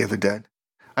is Day of the Dead.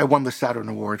 I won the Saturn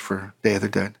Award for Day of the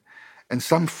Dead. And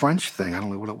some French thing, I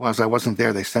don't know what it was. I wasn't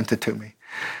there. They sent it to me.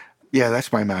 Yeah,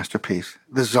 that's my masterpiece.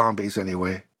 The zombies,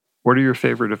 anyway. What are your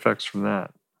favorite effects from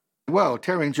that? Well,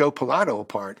 tearing Joe Pilato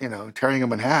apart, tearing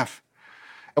him in half.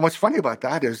 And what's funny about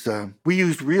that is we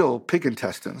used real pig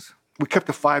intestines. We kept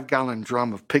a 5-gallon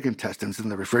drum of pig intestines in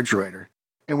the refrigerator.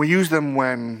 And we use them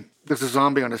when there's a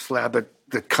zombie on a slab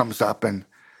that comes up and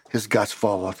his guts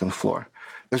fall off on the floor.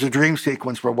 There's a dream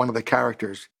sequence where one of the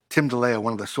characters, Tim DeLeo,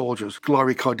 one of the soldiers,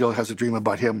 Laurie Caudill has a dream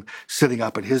about him sitting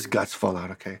up and his guts fall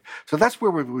out, okay? So that's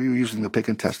where we were using the pig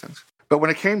intestines. But when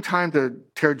it came time to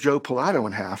tear Joe Pilato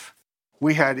in half,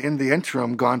 we had, in the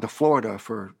interim, gone to Florida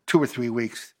for 2 or 3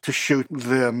 weeks to shoot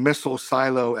the missile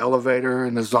silo elevator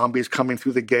and the zombies coming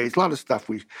through the gates. A lot of stuff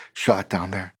we shot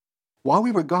down there. While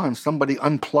we were gone, somebody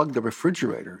unplugged the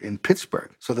refrigerator in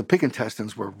Pittsburgh. So the pig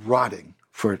intestines were rotting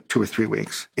for 2 or 3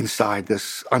 weeks inside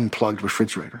this unplugged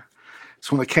refrigerator.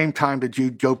 So when it came time to do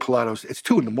Joe Pilato's, it's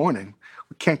 2 a.m.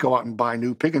 We can't go out and buy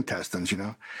new pig intestines,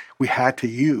 We had to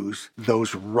use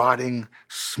those rotting,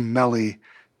 smelly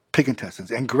pig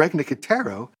intestines. And Greg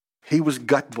Nicotero, he was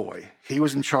gut boy. He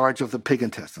was in charge of the pig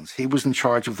intestines. He was in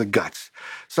charge of the guts.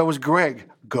 So it was Greg,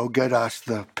 go get us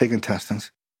the pig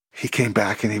intestines. He came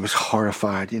back and he was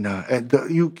horrified, And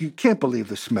you can't believe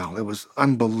the smell. It was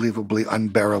unbelievably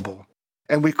unbearable.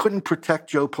 And we couldn't protect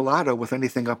Joe Pilato with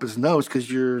anything up his nose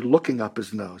because you're looking up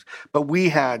his nose. But we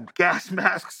had gas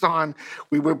masks on.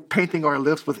 We were painting our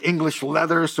lips with English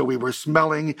leather, so we were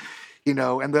smelling,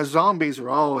 and the zombies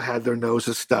all had their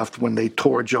noses stuffed when they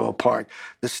tore Joe apart.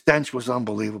 The stench was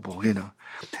unbelievable,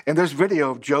 And there's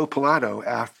video of Joe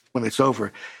Pilato when it's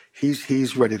over.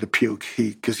 He's ready to puke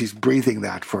because he's breathing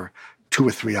that for 2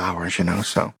 or 3 hours,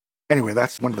 So anyway,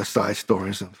 that's one of the side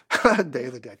stories of Day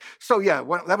of the Dead. So yeah,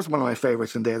 that was one of my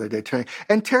favorites in Day of the Dead.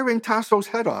 Tearing Tasso's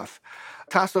head off.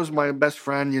 Tasso's my best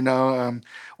friend,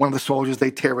 one of the soldiers, they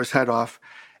tear his head off.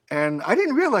 And I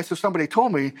didn't realize, so somebody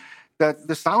told me, that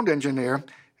the sound engineer,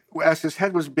 as his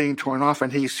head was being torn off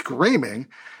and he's screaming,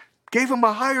 gave him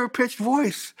a higher pitched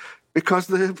voice because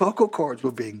the vocal cords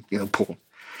were being, pulled.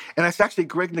 And it's actually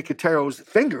Greg Nicotero's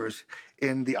fingers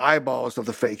in the eyeballs of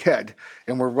the fake head,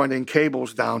 and we're running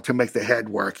cables down to make the head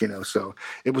work, So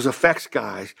it was effects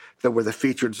guys that were the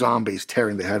featured zombies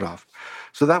tearing the head off.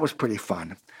 So that was pretty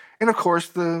fun. And of course,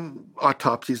 the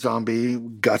autopsy zombie,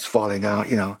 guts falling out,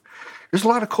 There's a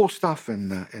lot of cool stuff in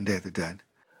Day of the Dead.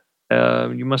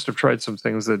 You must have tried some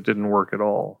things that didn't work at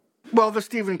all. Well, the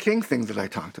Stephen King thing that I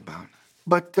talked about.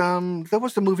 But there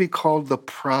was a movie called The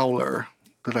Prowler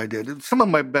that I did. Some of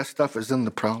my best stuff is in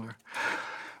The Prowler.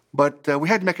 But we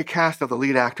had to make a cast of the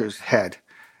lead actor's head.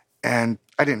 And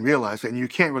I didn't realize it. And you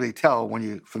can't really tell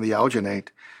from the alginate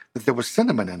that there was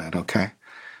cinnamon in it, okay?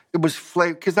 It was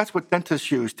flavored, because that's what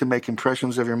dentists use to make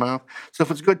impressions of your mouth. So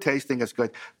if it's good tasting, it's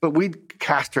good. But we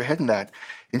cast her head in that,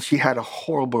 and she had a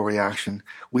horrible reaction.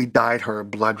 We dyed her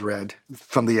blood red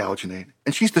from the alginate.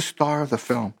 And she's the star of the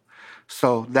film.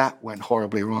 So that went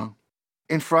horribly wrong.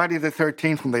 In Friday the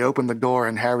 13th, when they opened the door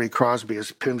and Harry Crosby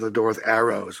is pinned to the door with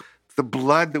arrows, the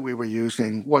blood that we were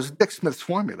using was Dick Smith's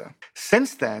formula.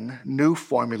 Since then, new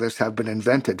formulas have been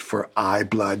invented for eye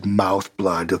blood, mouth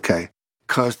blood, okay?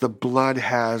 Because the blood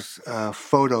has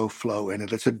photo flow in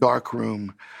it. It's a dark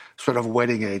room sort of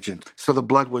wetting agent. So the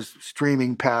blood was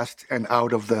streaming past and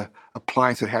out of the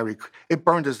appliance that it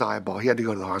burned his eyeball. He had to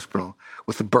go to the hospital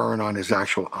with a burn on his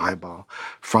actual eyeball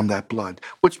from that blood,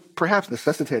 which perhaps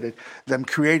necessitated them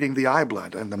creating the eye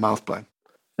blood and the mouth blood.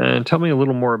 And tell me a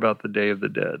little more about the Day of the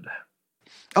Dead.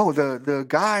 Oh, the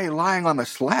guy lying on the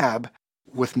slab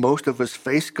with most of his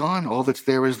face gone, all that's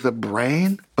there is the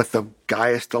brain, but the guy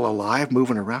is still alive,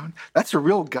 moving around. That's a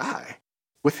real guy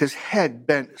with his head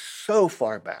bent so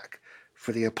far back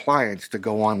for the appliance to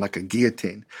go on like a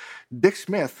guillotine. Dick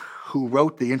Smith, who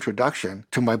wrote the introduction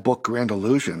to my book, Grand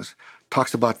Illusions,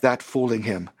 talks about that fooling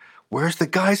him. Where's the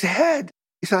guy's head?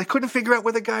 He said, I couldn't figure out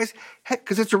where the guy's head,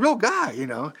 because it's a real guy,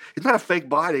 It's not a fake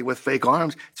body with fake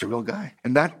arms. It's a real guy.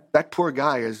 And that poor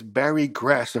guy is Barry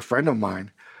Gress, a friend of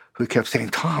mine, who kept saying,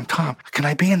 Tom, can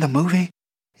I be in the movie?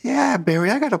 Yeah,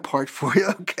 Barry, I got a part for you,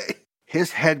 okay.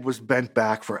 His head was bent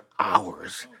back for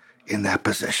hours in that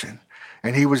position.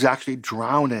 And he was actually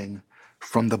drowning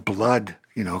from the blood,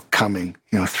 coming,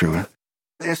 through it.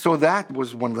 And so that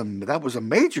was that was a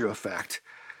major effect,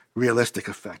 realistic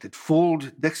effect. It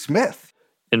fooled Dick Smith.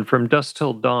 And from Dusk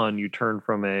Till Dawn, you turn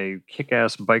from a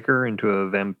kick-ass biker into a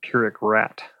vampiric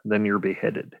rat. Then you're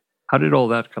beheaded. How did all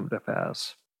that come to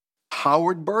pass?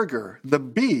 Howard Berger, the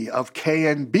B of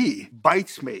K&B,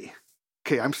 bites me.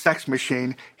 Okay, I'm Sex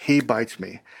Machine, he bites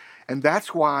me. And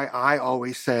that's why I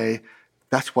always say,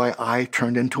 that's why I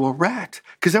turned into a rat.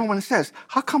 Because everyone says,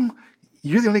 how come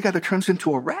you're the only guy that turns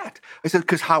into a rat? I said,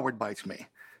 because Howard bites me.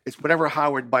 It's whatever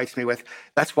Howard bites me with.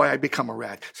 That's why I become a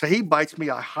rat. So he bites me,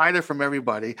 I hide it from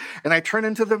everybody, and I turn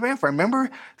into the vampire.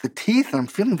 Remember the teeth? And I'm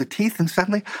feeling the teeth, and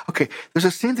suddenly, okay, there's a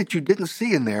scene that you didn't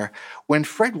see in there when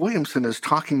Fred Williamson is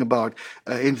talking about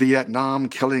in Vietnam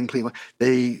killing Cleveland.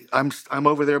 I'm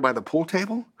over there by the pool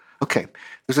table. Okay,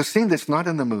 there's a scene that's not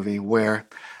in the movie where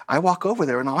I walk over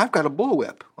there and I've got a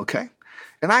bullwhip, okay?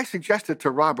 And I suggested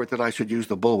to Robert that I should use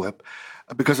the bullwhip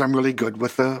because I'm really good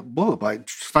with the bullwhip.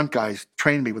 Stunt guys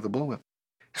trained me with the bullwhip.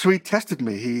 So he tested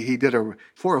me. He did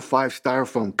 4 or 5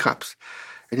 styrofoam cups,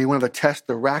 and he wanted to test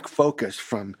the rack focus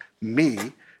from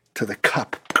me to the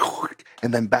cup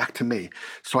and then back to me.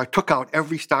 So I took out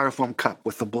every styrofoam cup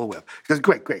with the bullwhip. He says,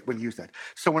 great, we'll use that.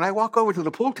 So when I walk over to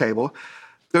the pool table,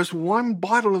 there's one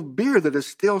bottle of beer that is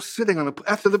still sitting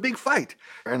after the big fight.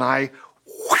 And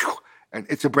and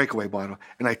it's a breakaway bottle,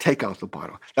 and I take out the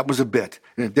bottle. That was a bit,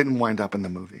 and it didn't wind up in the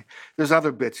movie. There's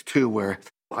other bits, too, where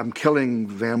I'm killing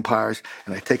vampires,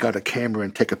 and I take out a camera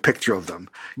and take a picture of them.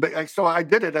 So I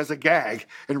did it as a gag,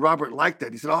 and Robert liked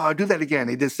it. He said, I'll do that again.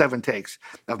 He did 7 takes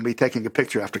of me taking a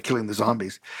picture after killing the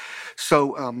zombies.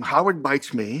 So Howard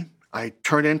bites me. I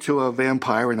turn into a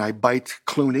vampire, and I bite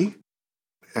Clooney,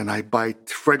 and I bite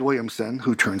Fred Williamson,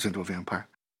 who turns into a vampire.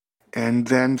 And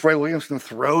then Fred Williamson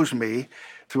throws me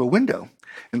through a window.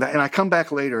 And I come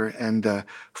back later and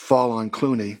fall on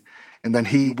Clooney. And then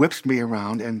he whips me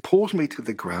around and pulls me to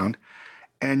the ground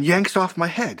and yanks off my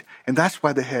head. And that's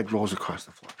why the head rolls across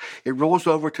the floor. It rolls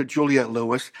over to Juliette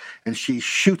Lewis, and she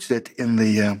shoots it in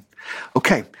the...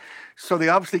 Okay, so they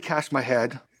obviously cast my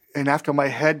head. And after my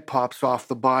head pops off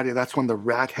the body, that's when the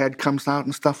rat head comes out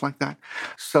and stuff like that.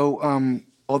 So...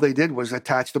 all they did was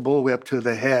attach the bullwhip to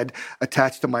the head,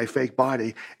 attached to my fake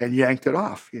body, and yanked it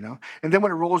off, And then when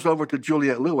it rolls over to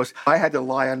Juliette Lewis, I had to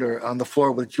lie on the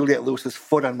floor with Juliette Lewis's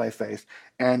foot on my face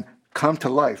and come to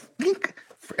life.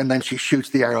 And then she shoots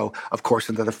the arrow, of course,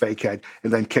 into the fake head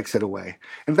and then kicks it away.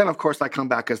 And then, of course, I come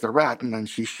back as the rat, and then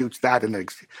she shoots that, and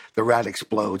the rat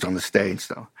explodes on the stage.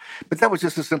 So, but that was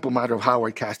just a simple matter of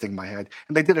Howard casting my head.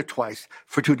 And they did it twice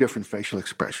for 2 different facial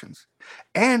expressions.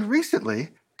 And recently,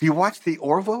 do you watch the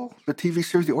Orville, the TV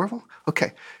series, The Orville?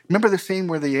 Okay. Remember the scene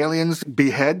where the aliens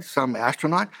behead some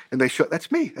astronaut? And they show,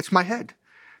 that's me. That's my head.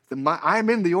 I'm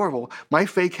in the Orville. My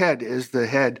fake head is the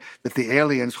head that the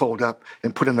aliens hold up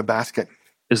and put in the basket.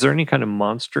 Is there any kind of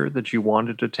monster that you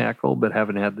wanted to tackle but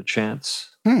haven't had the chance?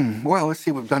 Well, let's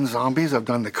see. We've done zombies. I've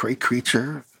done the Great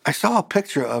Creature. I saw a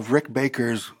picture of Rick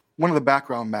Baker's, one of the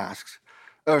background masks,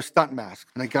 or stunt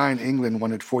masks. And a guy in England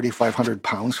wanted 4,500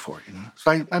 pounds for it.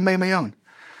 So I made my own.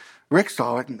 Rick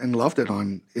saw it and loved it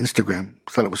on Instagram,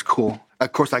 thought it was cool.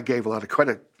 Of course, I gave a lot of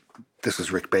credit. This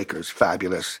is Rick Baker's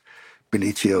fabulous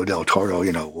Benicio del Toro,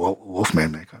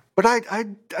 Wolfman makeup. But I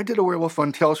did a werewolf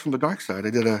on Tales from the Dark Side. I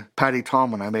did a Patty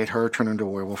Tallman. I made her turn into a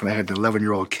werewolf, and I had an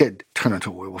 11-year-old kid turn into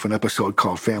a werewolf, an episode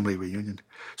called Family Reunion.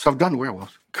 So I've done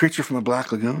werewolves. Creature from the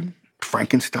Black Lagoon,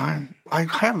 Frankenstein. I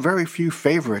have very few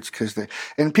favorites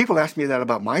and people ask me that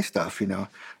about my stuff,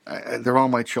 they're all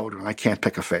my children. I can't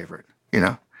pick a favorite,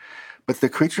 But the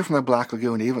Creature from the Black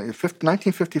Lagoon, even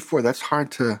 1954, that's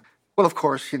hard to, well, of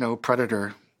course,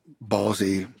 Predator,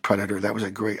 ballsy Predator. That was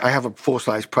I have a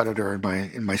full-size Predator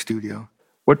in my studio.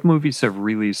 What movies have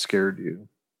really scared you?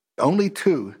 Only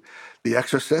 2, The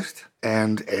Exorcist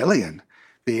and Alien.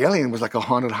 The Alien was like a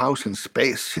haunted house in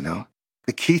space,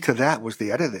 The key to that was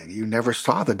the editing. You never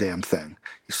saw the damn thing.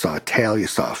 You saw a tail, you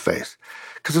saw a face.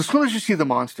 Because as soon as you see the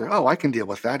monster, I can deal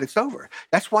with that, it's over.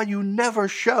 That's why you never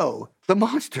show the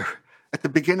monster at the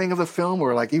beginning of the film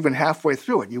or like even halfway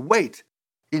through it. You wait.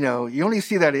 You only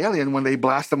see that alien when they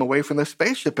blast him away from the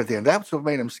spaceship at the end. That's what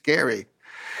made him scary.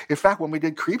 In fact, when we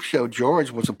did Creepshow,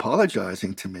 George was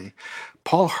apologizing to me.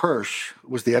 Paul Hirsch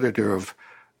was the editor of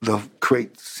the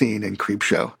great scene in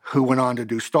Creepshow, who went on to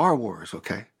do Star Wars,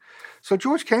 okay? So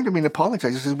George came to me and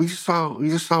apologized. He said, we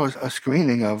just saw a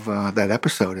screening of that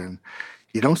episode, and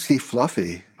you don't see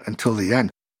Fluffy until the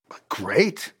end.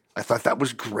 Great. I thought that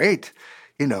was great.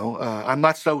 I'm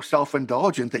not so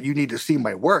self-indulgent that you need to see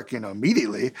my work,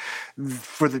 immediately.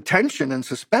 For the tension and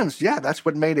suspense, yeah, that's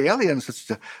what made Alien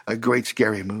such a great,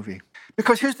 scary movie.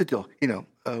 Because here's the deal,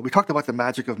 we talked about the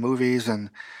magic of movies and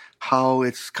how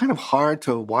it's kind of hard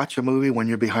to watch a movie when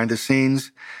you're behind the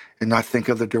scenes and not think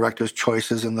of the director's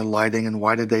choices and the lighting and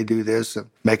why did they do this and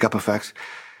makeup effects.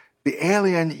 The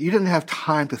Alien, you didn't have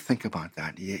time to think about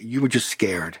that. You were just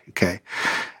scared, okay?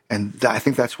 And I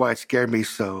think that's why it scared me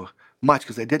so much,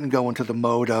 because they didn't go into the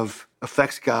mode of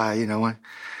effects guy,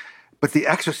 But The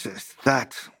Exorcist,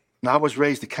 I was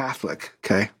raised a Catholic,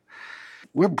 okay?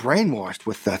 We're brainwashed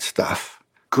with that stuff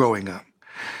growing up.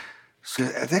 So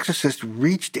The Exorcist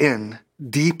reached in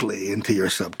deeply into your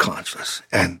subconscious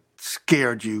and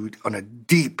scared you on a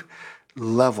deep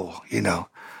level,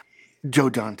 Joe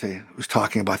Dante was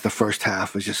talking about the first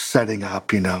half was just setting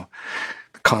up,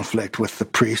 conflict with the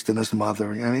priest and his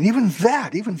mother. I mean, even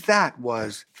that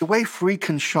was the way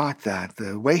Friedkin shot that,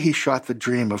 the way he shot the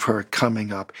dream of her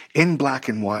coming up in black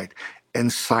and white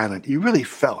and silent. You really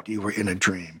felt you were in a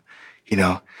dream,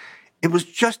 It was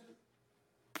just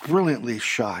brilliantly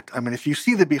shot. I mean, if you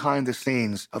see the behind the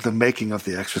scenes of the making of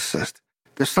The Exorcist,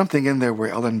 there's something in there where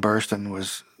Ellen Burstyn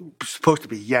was supposed to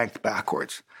be yanked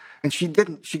backwards. And she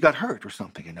got hurt or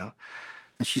something,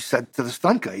 And she said to the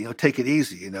stunt guy, take it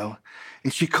easy,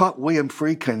 And she caught William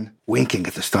Friedkin winking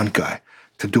at the stunt guy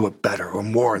to do it better or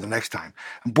more the next time.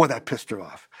 And boy, that pissed her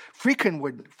off. Friedkin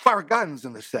would fire guns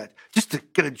in the set just to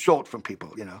get a jolt from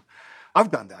people, I've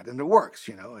done that, and it works,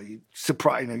 You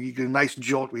get a nice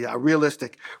jolt, a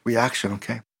realistic reaction,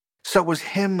 okay? So it was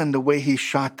him and the way he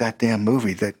shot that damn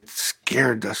movie that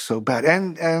scared us so bad.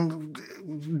 And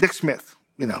Dick Smith,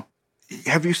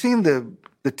 Have you seen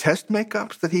the test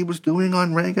makeups that he was doing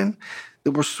on Reagan?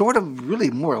 They were sort of really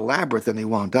more elaborate than he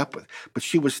wound up with, but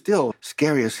she was still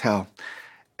scary as hell.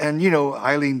 And,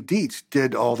 Eileen Dietz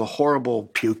did all the horrible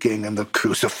puking and the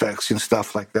crucifix and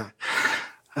stuff like that.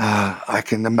 I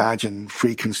can imagine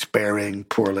Friedkin sparing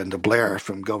poor Linda Blair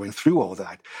from going through all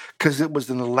that, because it was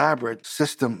an elaborate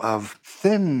system of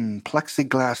thin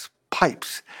plexiglass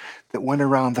pipes that went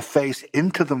around the face,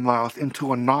 into the mouth,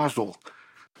 into a nozzle.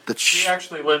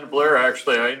 Linda Blair,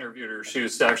 I interviewed her. She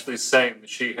was actually saying that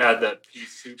she had that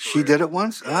piece. She did it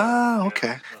once? Oh,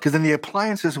 okay. Because then the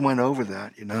appliances went over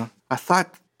that, I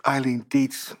thought Eileen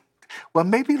Dietz, well,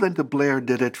 maybe Linda Blair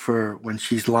did it for when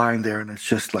she's lying there and it's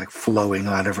just like flowing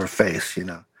out of her face,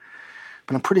 But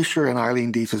I'm pretty sure in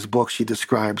Eileen Dietz's book she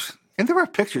describes, and there are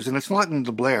pictures, and it's not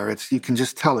Linda Blair. You can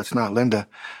just tell it's not Linda.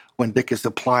 when Dick is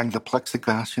applying the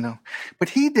plexiglass, But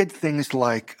he did things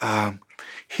like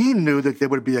he knew that there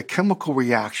would be a chemical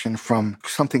reaction from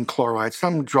something chloride,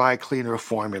 some dry cleaner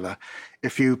formula.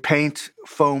 If you paint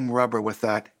foam rubber with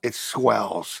that, it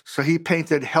swells. So he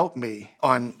painted Help Me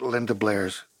on Linda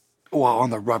Blair's,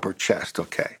 on the rubber chest,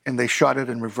 okay. And they shot it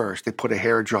in reverse. They put a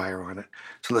hair dryer on it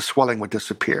so the swelling would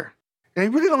disappear. And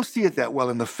you really don't see it that well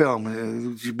in the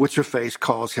film. What's-her-face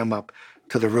calls him up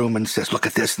to the room and says, look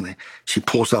at this. And she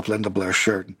pulls up Linda Blair's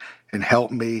shirt and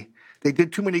Help Me. They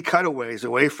did too many cutaways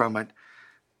away from it.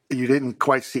 You didn't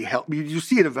quite see Help Me. You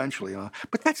see it eventually.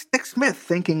 But that's Dick Smith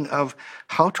thinking of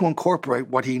how to incorporate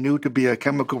what he knew to be a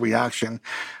chemical reaction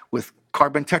with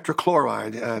carbon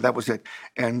tetrachloride. That was it.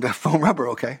 And foam rubber,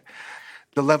 okay.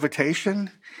 The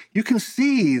levitation, you can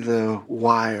see the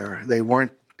wire. They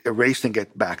weren't erasing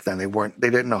it back then. They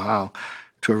didn't know how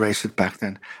to erase it back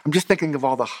then. I'm just thinking of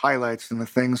all the highlights and the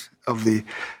things of The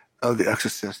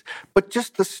Exorcist. But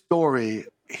just the story,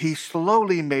 he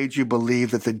slowly made you believe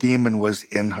that the demon was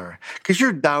in her. Because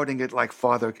you're doubting it like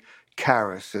Father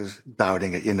Karras is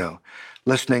doubting it,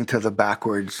 listening to the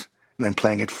backwards and then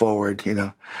playing it forward,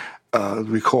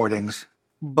 recordings.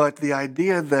 But the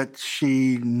idea that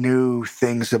she knew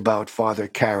things about Father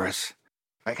Karras,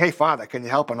 like, hey, Father, can you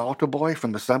help an altar boy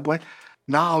from the subway?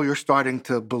 Now you're starting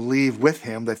to believe with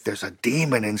him that there's a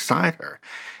demon inside her.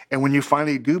 And when you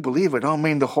finally do believe it, don't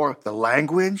mean the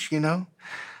language,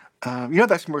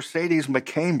 that's Mercedes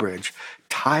McCambridge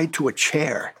tied to a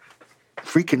chair.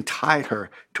 Freaking tied her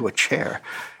to a chair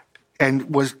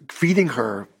and was feeding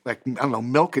her,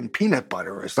 milk and peanut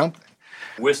butter or something.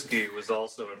 Whiskey was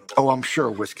also involved. Oh, I'm sure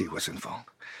whiskey was involved.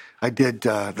 I did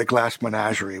The Glass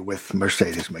Menagerie with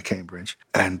Mercedes McCambridge.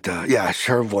 And,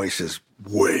 her voice is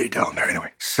way down there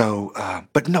anyway. So,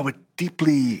 but no, it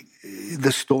deeply,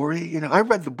 the story, I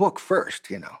read the book first,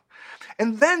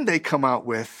 And then they come out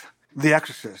with The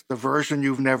Exorcist, the version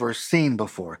you've never seen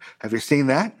before. Have you seen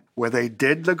that? Where they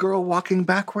did the girl walking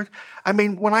backward? I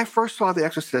mean, when I first saw The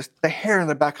Exorcist, the hair in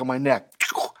the back of my neck,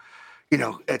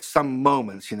 at some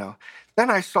moments, Then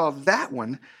I saw that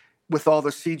one with all the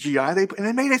CGI,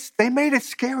 they made it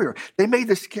scarier. They made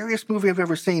the scariest movie I've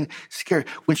ever seen scary.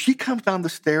 When she comes down the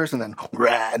stairs and then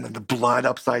the blood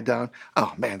upside down,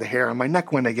 oh man, the hair on my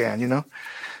neck went again,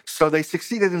 So they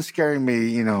succeeded in scaring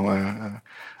me,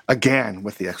 again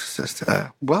with The Exorcist.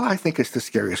 I think it's the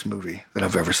scariest movie that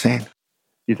I've ever seen.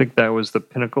 You think that was the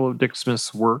pinnacle of Dick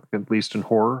Smith's work, at least in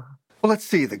horror? Well, let's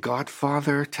see, The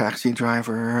Godfather, Taxi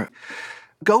Driver.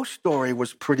 Ghost Story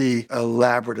was pretty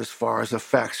elaborate as far as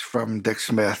effects from Dick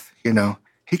Smith,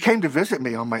 He came to visit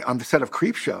me on the set of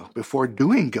Creepshow before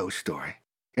doing Ghost Story.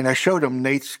 And I showed him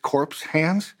Nate's corpse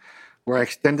hands, where I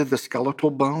extended the skeletal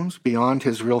bones beyond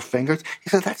his real fingers. He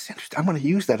said, that's interesting. I'm going to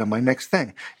use that on my next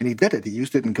thing. And he did it. He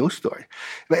used it in Ghost Story.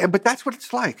 But that's what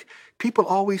it's like. People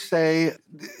always say,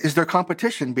 is there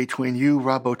competition between you,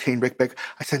 Rob Bottin, Rick Baker?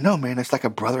 I said, no, man, it's like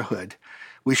a brotherhood.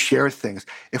 We share things.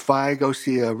 If I go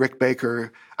see a Rick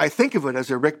Baker, I think of it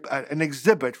as an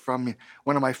exhibit from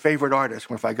one of my favorite artists.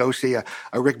 If I go see a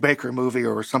Rick Baker movie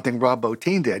or something Rob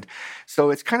Bottin did. So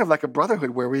it's kind of like a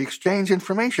brotherhood where we exchange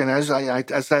information. As I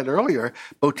said earlier,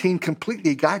 Bottin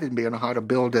completely guided me on how to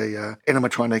build a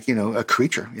animatronic, a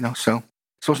creature, So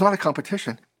it's not a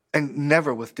competition. And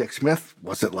never with Dick Smith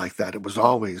was it like that. It was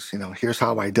always, here's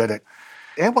how I did it.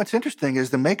 And what's interesting is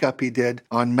the makeup he did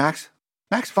on Max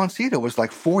von Sydow was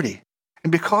like 40.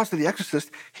 And because of The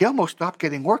Exorcist, he almost stopped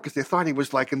getting work because they thought he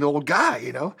was like an old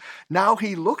guy, Now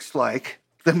he looks like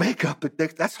the makeup.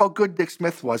 That's how good Dick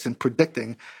Smith was in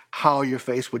predicting how your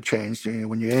face would change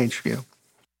when you age,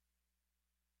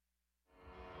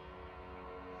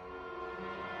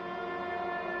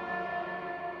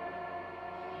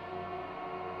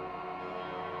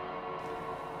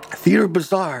 Theater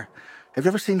Bazaar. Have you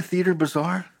ever seen Theater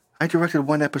Bazaar? I directed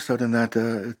one episode in that.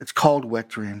 It's called Wet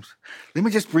Dreams. Let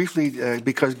me just briefly,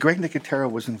 because Greg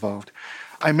Nicotero was involved.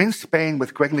 I'm in Spain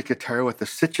with Greg Nicotero at the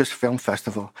Sitges Film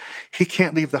Festival. He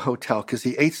can't leave the hotel because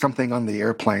he ate something on the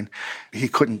airplane. He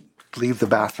couldn't leave the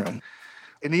bathroom.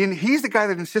 And he's the guy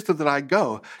that insisted that I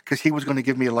go because he was going to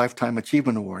give me a Lifetime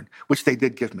Achievement Award, which they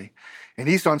did give me. And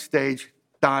he's on stage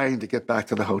dying to get back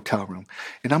to the hotel room.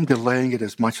 And I'm delaying it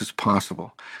as much as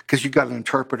possible because you got an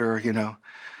interpreter,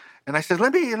 And I said,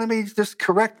 let me just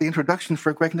correct the introduction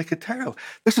for Greg Nicotero.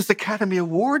 This is Academy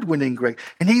Award-winning Greg.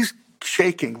 And he's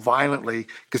shaking violently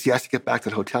because he has to get back to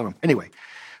the hotel room. Anyway,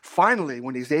 finally,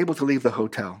 when he's able to leave the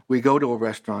hotel, we go to a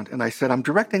restaurant. And I said, I'm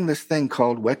directing this thing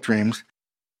called Wet Dreams.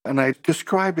 And I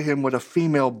described to him what a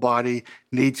female body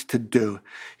needs to do.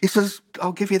 He says,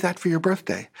 I'll give you that for your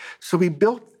birthday. So he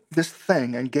built this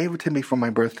thing and gave it to me for my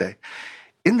birthday.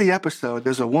 In the episode,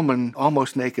 there's a woman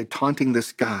almost naked taunting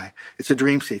this guy. It's a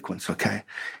dream sequence, okay?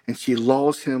 And she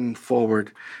lulls him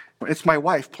forward. It's my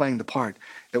wife playing the part.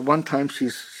 At one time, she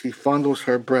fondles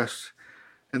her breasts,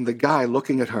 and the guy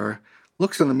looking at her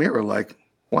looks in the mirror like,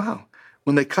 wow.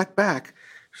 When they cut back,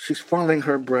 she's fondling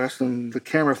her breast, and the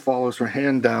camera follows her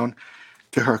hand down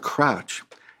to her crotch.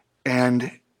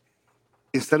 And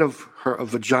instead of a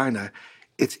vagina,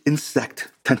 it's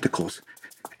insect tentacles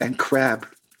and crab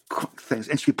things.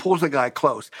 And she pulls the guy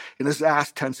close, and his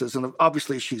ass tenses, and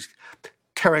obviously she's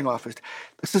tearing off his...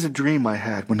 This is a dream I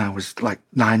had when I was like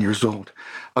 9 years old.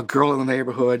 A girl in the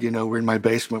neighborhood, we're in my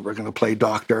basement, we're going to play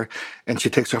doctor, and she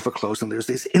takes off her clothes, and there's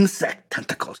these insect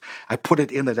tentacles. I put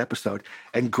it in that episode,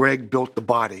 and Greg built the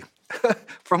body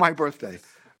for my birthday.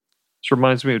 This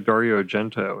reminds me of Dario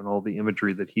Argento and all the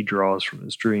imagery that he draws from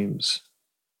his dreams.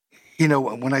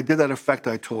 When I did that effect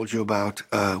I told you about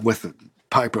with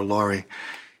Piper Laurie,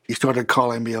 he started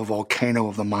calling me a volcano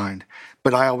of the mind.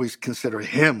 But I always consider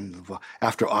him,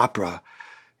 after opera,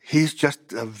 he's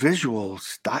just a visual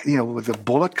style, with the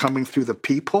bullet coming through the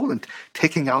peephole and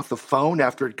taking out the phone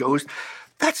after it goes.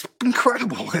 That's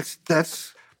incredible. But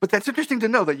that's interesting to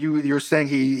know that you're saying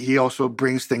he also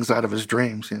brings things out of his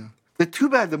dreams. Too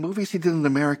bad the movies he did in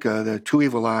America, the Two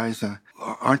Evil Eyes,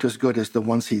 aren't as good as the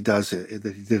ones he did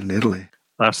in Italy.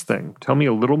 Last thing, tell me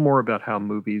a little more about how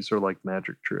movies are like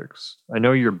magic tricks. I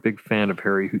know you're a big fan of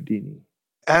Harry Houdini.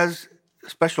 As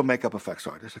special makeup effects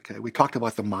artists, okay, we talked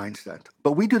about the mindset,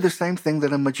 but we do the same thing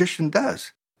that a magician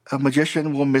does. A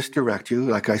magician will misdirect you.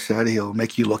 Like I said, he'll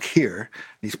make you look here.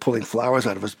 He's pulling flowers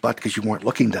out of his butt because you weren't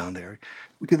looking down there.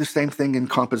 We do the same thing in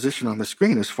composition on the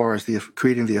screen as far as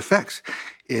creating the effects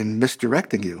in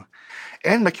misdirecting you.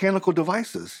 And mechanical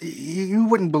devices. You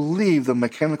wouldn't believe the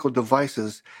mechanical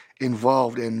devices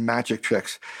involved in magic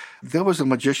tricks. There was a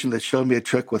magician that showed me a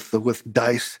trick with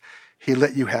dice. He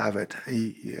let you have it.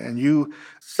 And you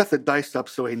set the dice up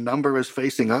so a number is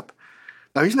facing up.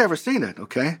 Now, he's never seen it,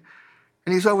 okay?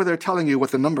 And he's over there telling you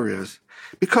what the number is.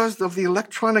 Because of the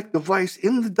electronic device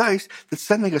in the dice that's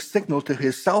sending a signal to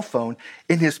his cell phone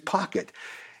in his pocket.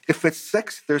 If it's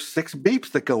 6, there's 6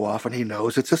 beeps that go off, and he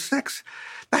knows it's a 6.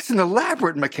 That's an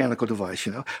elaborate mechanical device,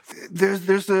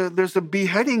 There's a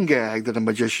beheading gag that a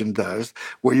magician does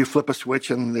where you flip a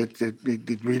switch and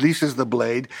it releases the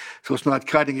blade, so it's not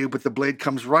cutting you, but the blade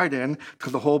comes right in to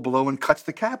the hole below and cuts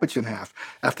the cabbage in half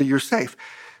after you're safe.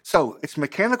 So it's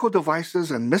mechanical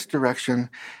devices and misdirection,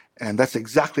 and that's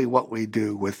exactly what we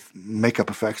do with makeup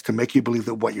effects to make you believe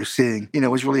that what you're seeing,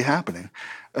 is really happening.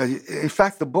 In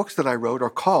fact, the books that I wrote are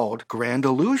called Grand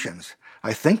Illusions.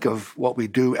 I think of what we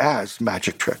do as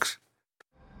magic tricks.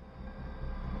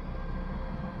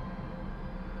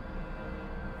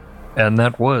 And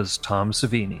that was Tom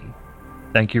Savini.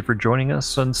 Thank you for joining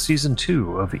us on Season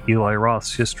 2 of Eli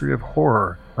Roth's History of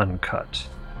Horror Uncut.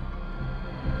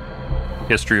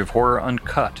 History of Horror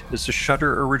Uncut is a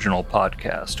Shudder original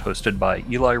podcast hosted by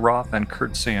Eli Roth and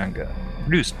Kurt Sayanga,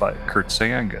 produced by Kurt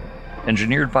Sayanga,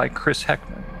 engineered by Chris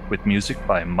Heckman, with music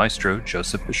by Maestro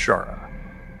Joseph Bishara.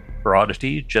 For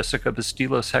Oddity, Jessica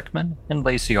Bastilos Heckman and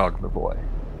Lacey Oglevoy.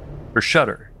 For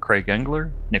Shudder, Craig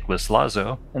Engler, Nicholas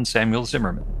Lazo, and Samuel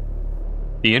Zimmerman.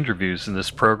 The interviews in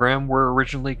this program were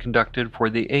originally conducted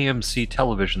for the AMC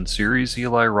television series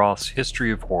Eli Roth's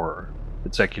History of Horror.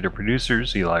 Executive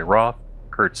producers Eli Roth,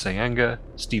 Kurt Sayanga,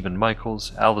 Stephen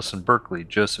Michaels, Allison Berkeley,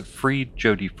 Joseph Freed,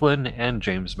 Jody Flynn, and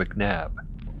James McNabb.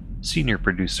 Senior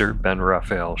producer Ben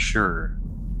Raphael Schur.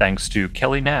 Thanks to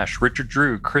Kelly Nash, Richard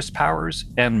Drew, Chris Powers,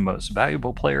 and most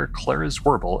valuable player Clara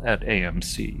Zwerble at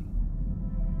AMC.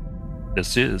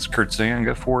 This is Kurt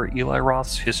Sayanga for Eli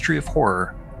Roth's History of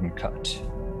Horror Uncut.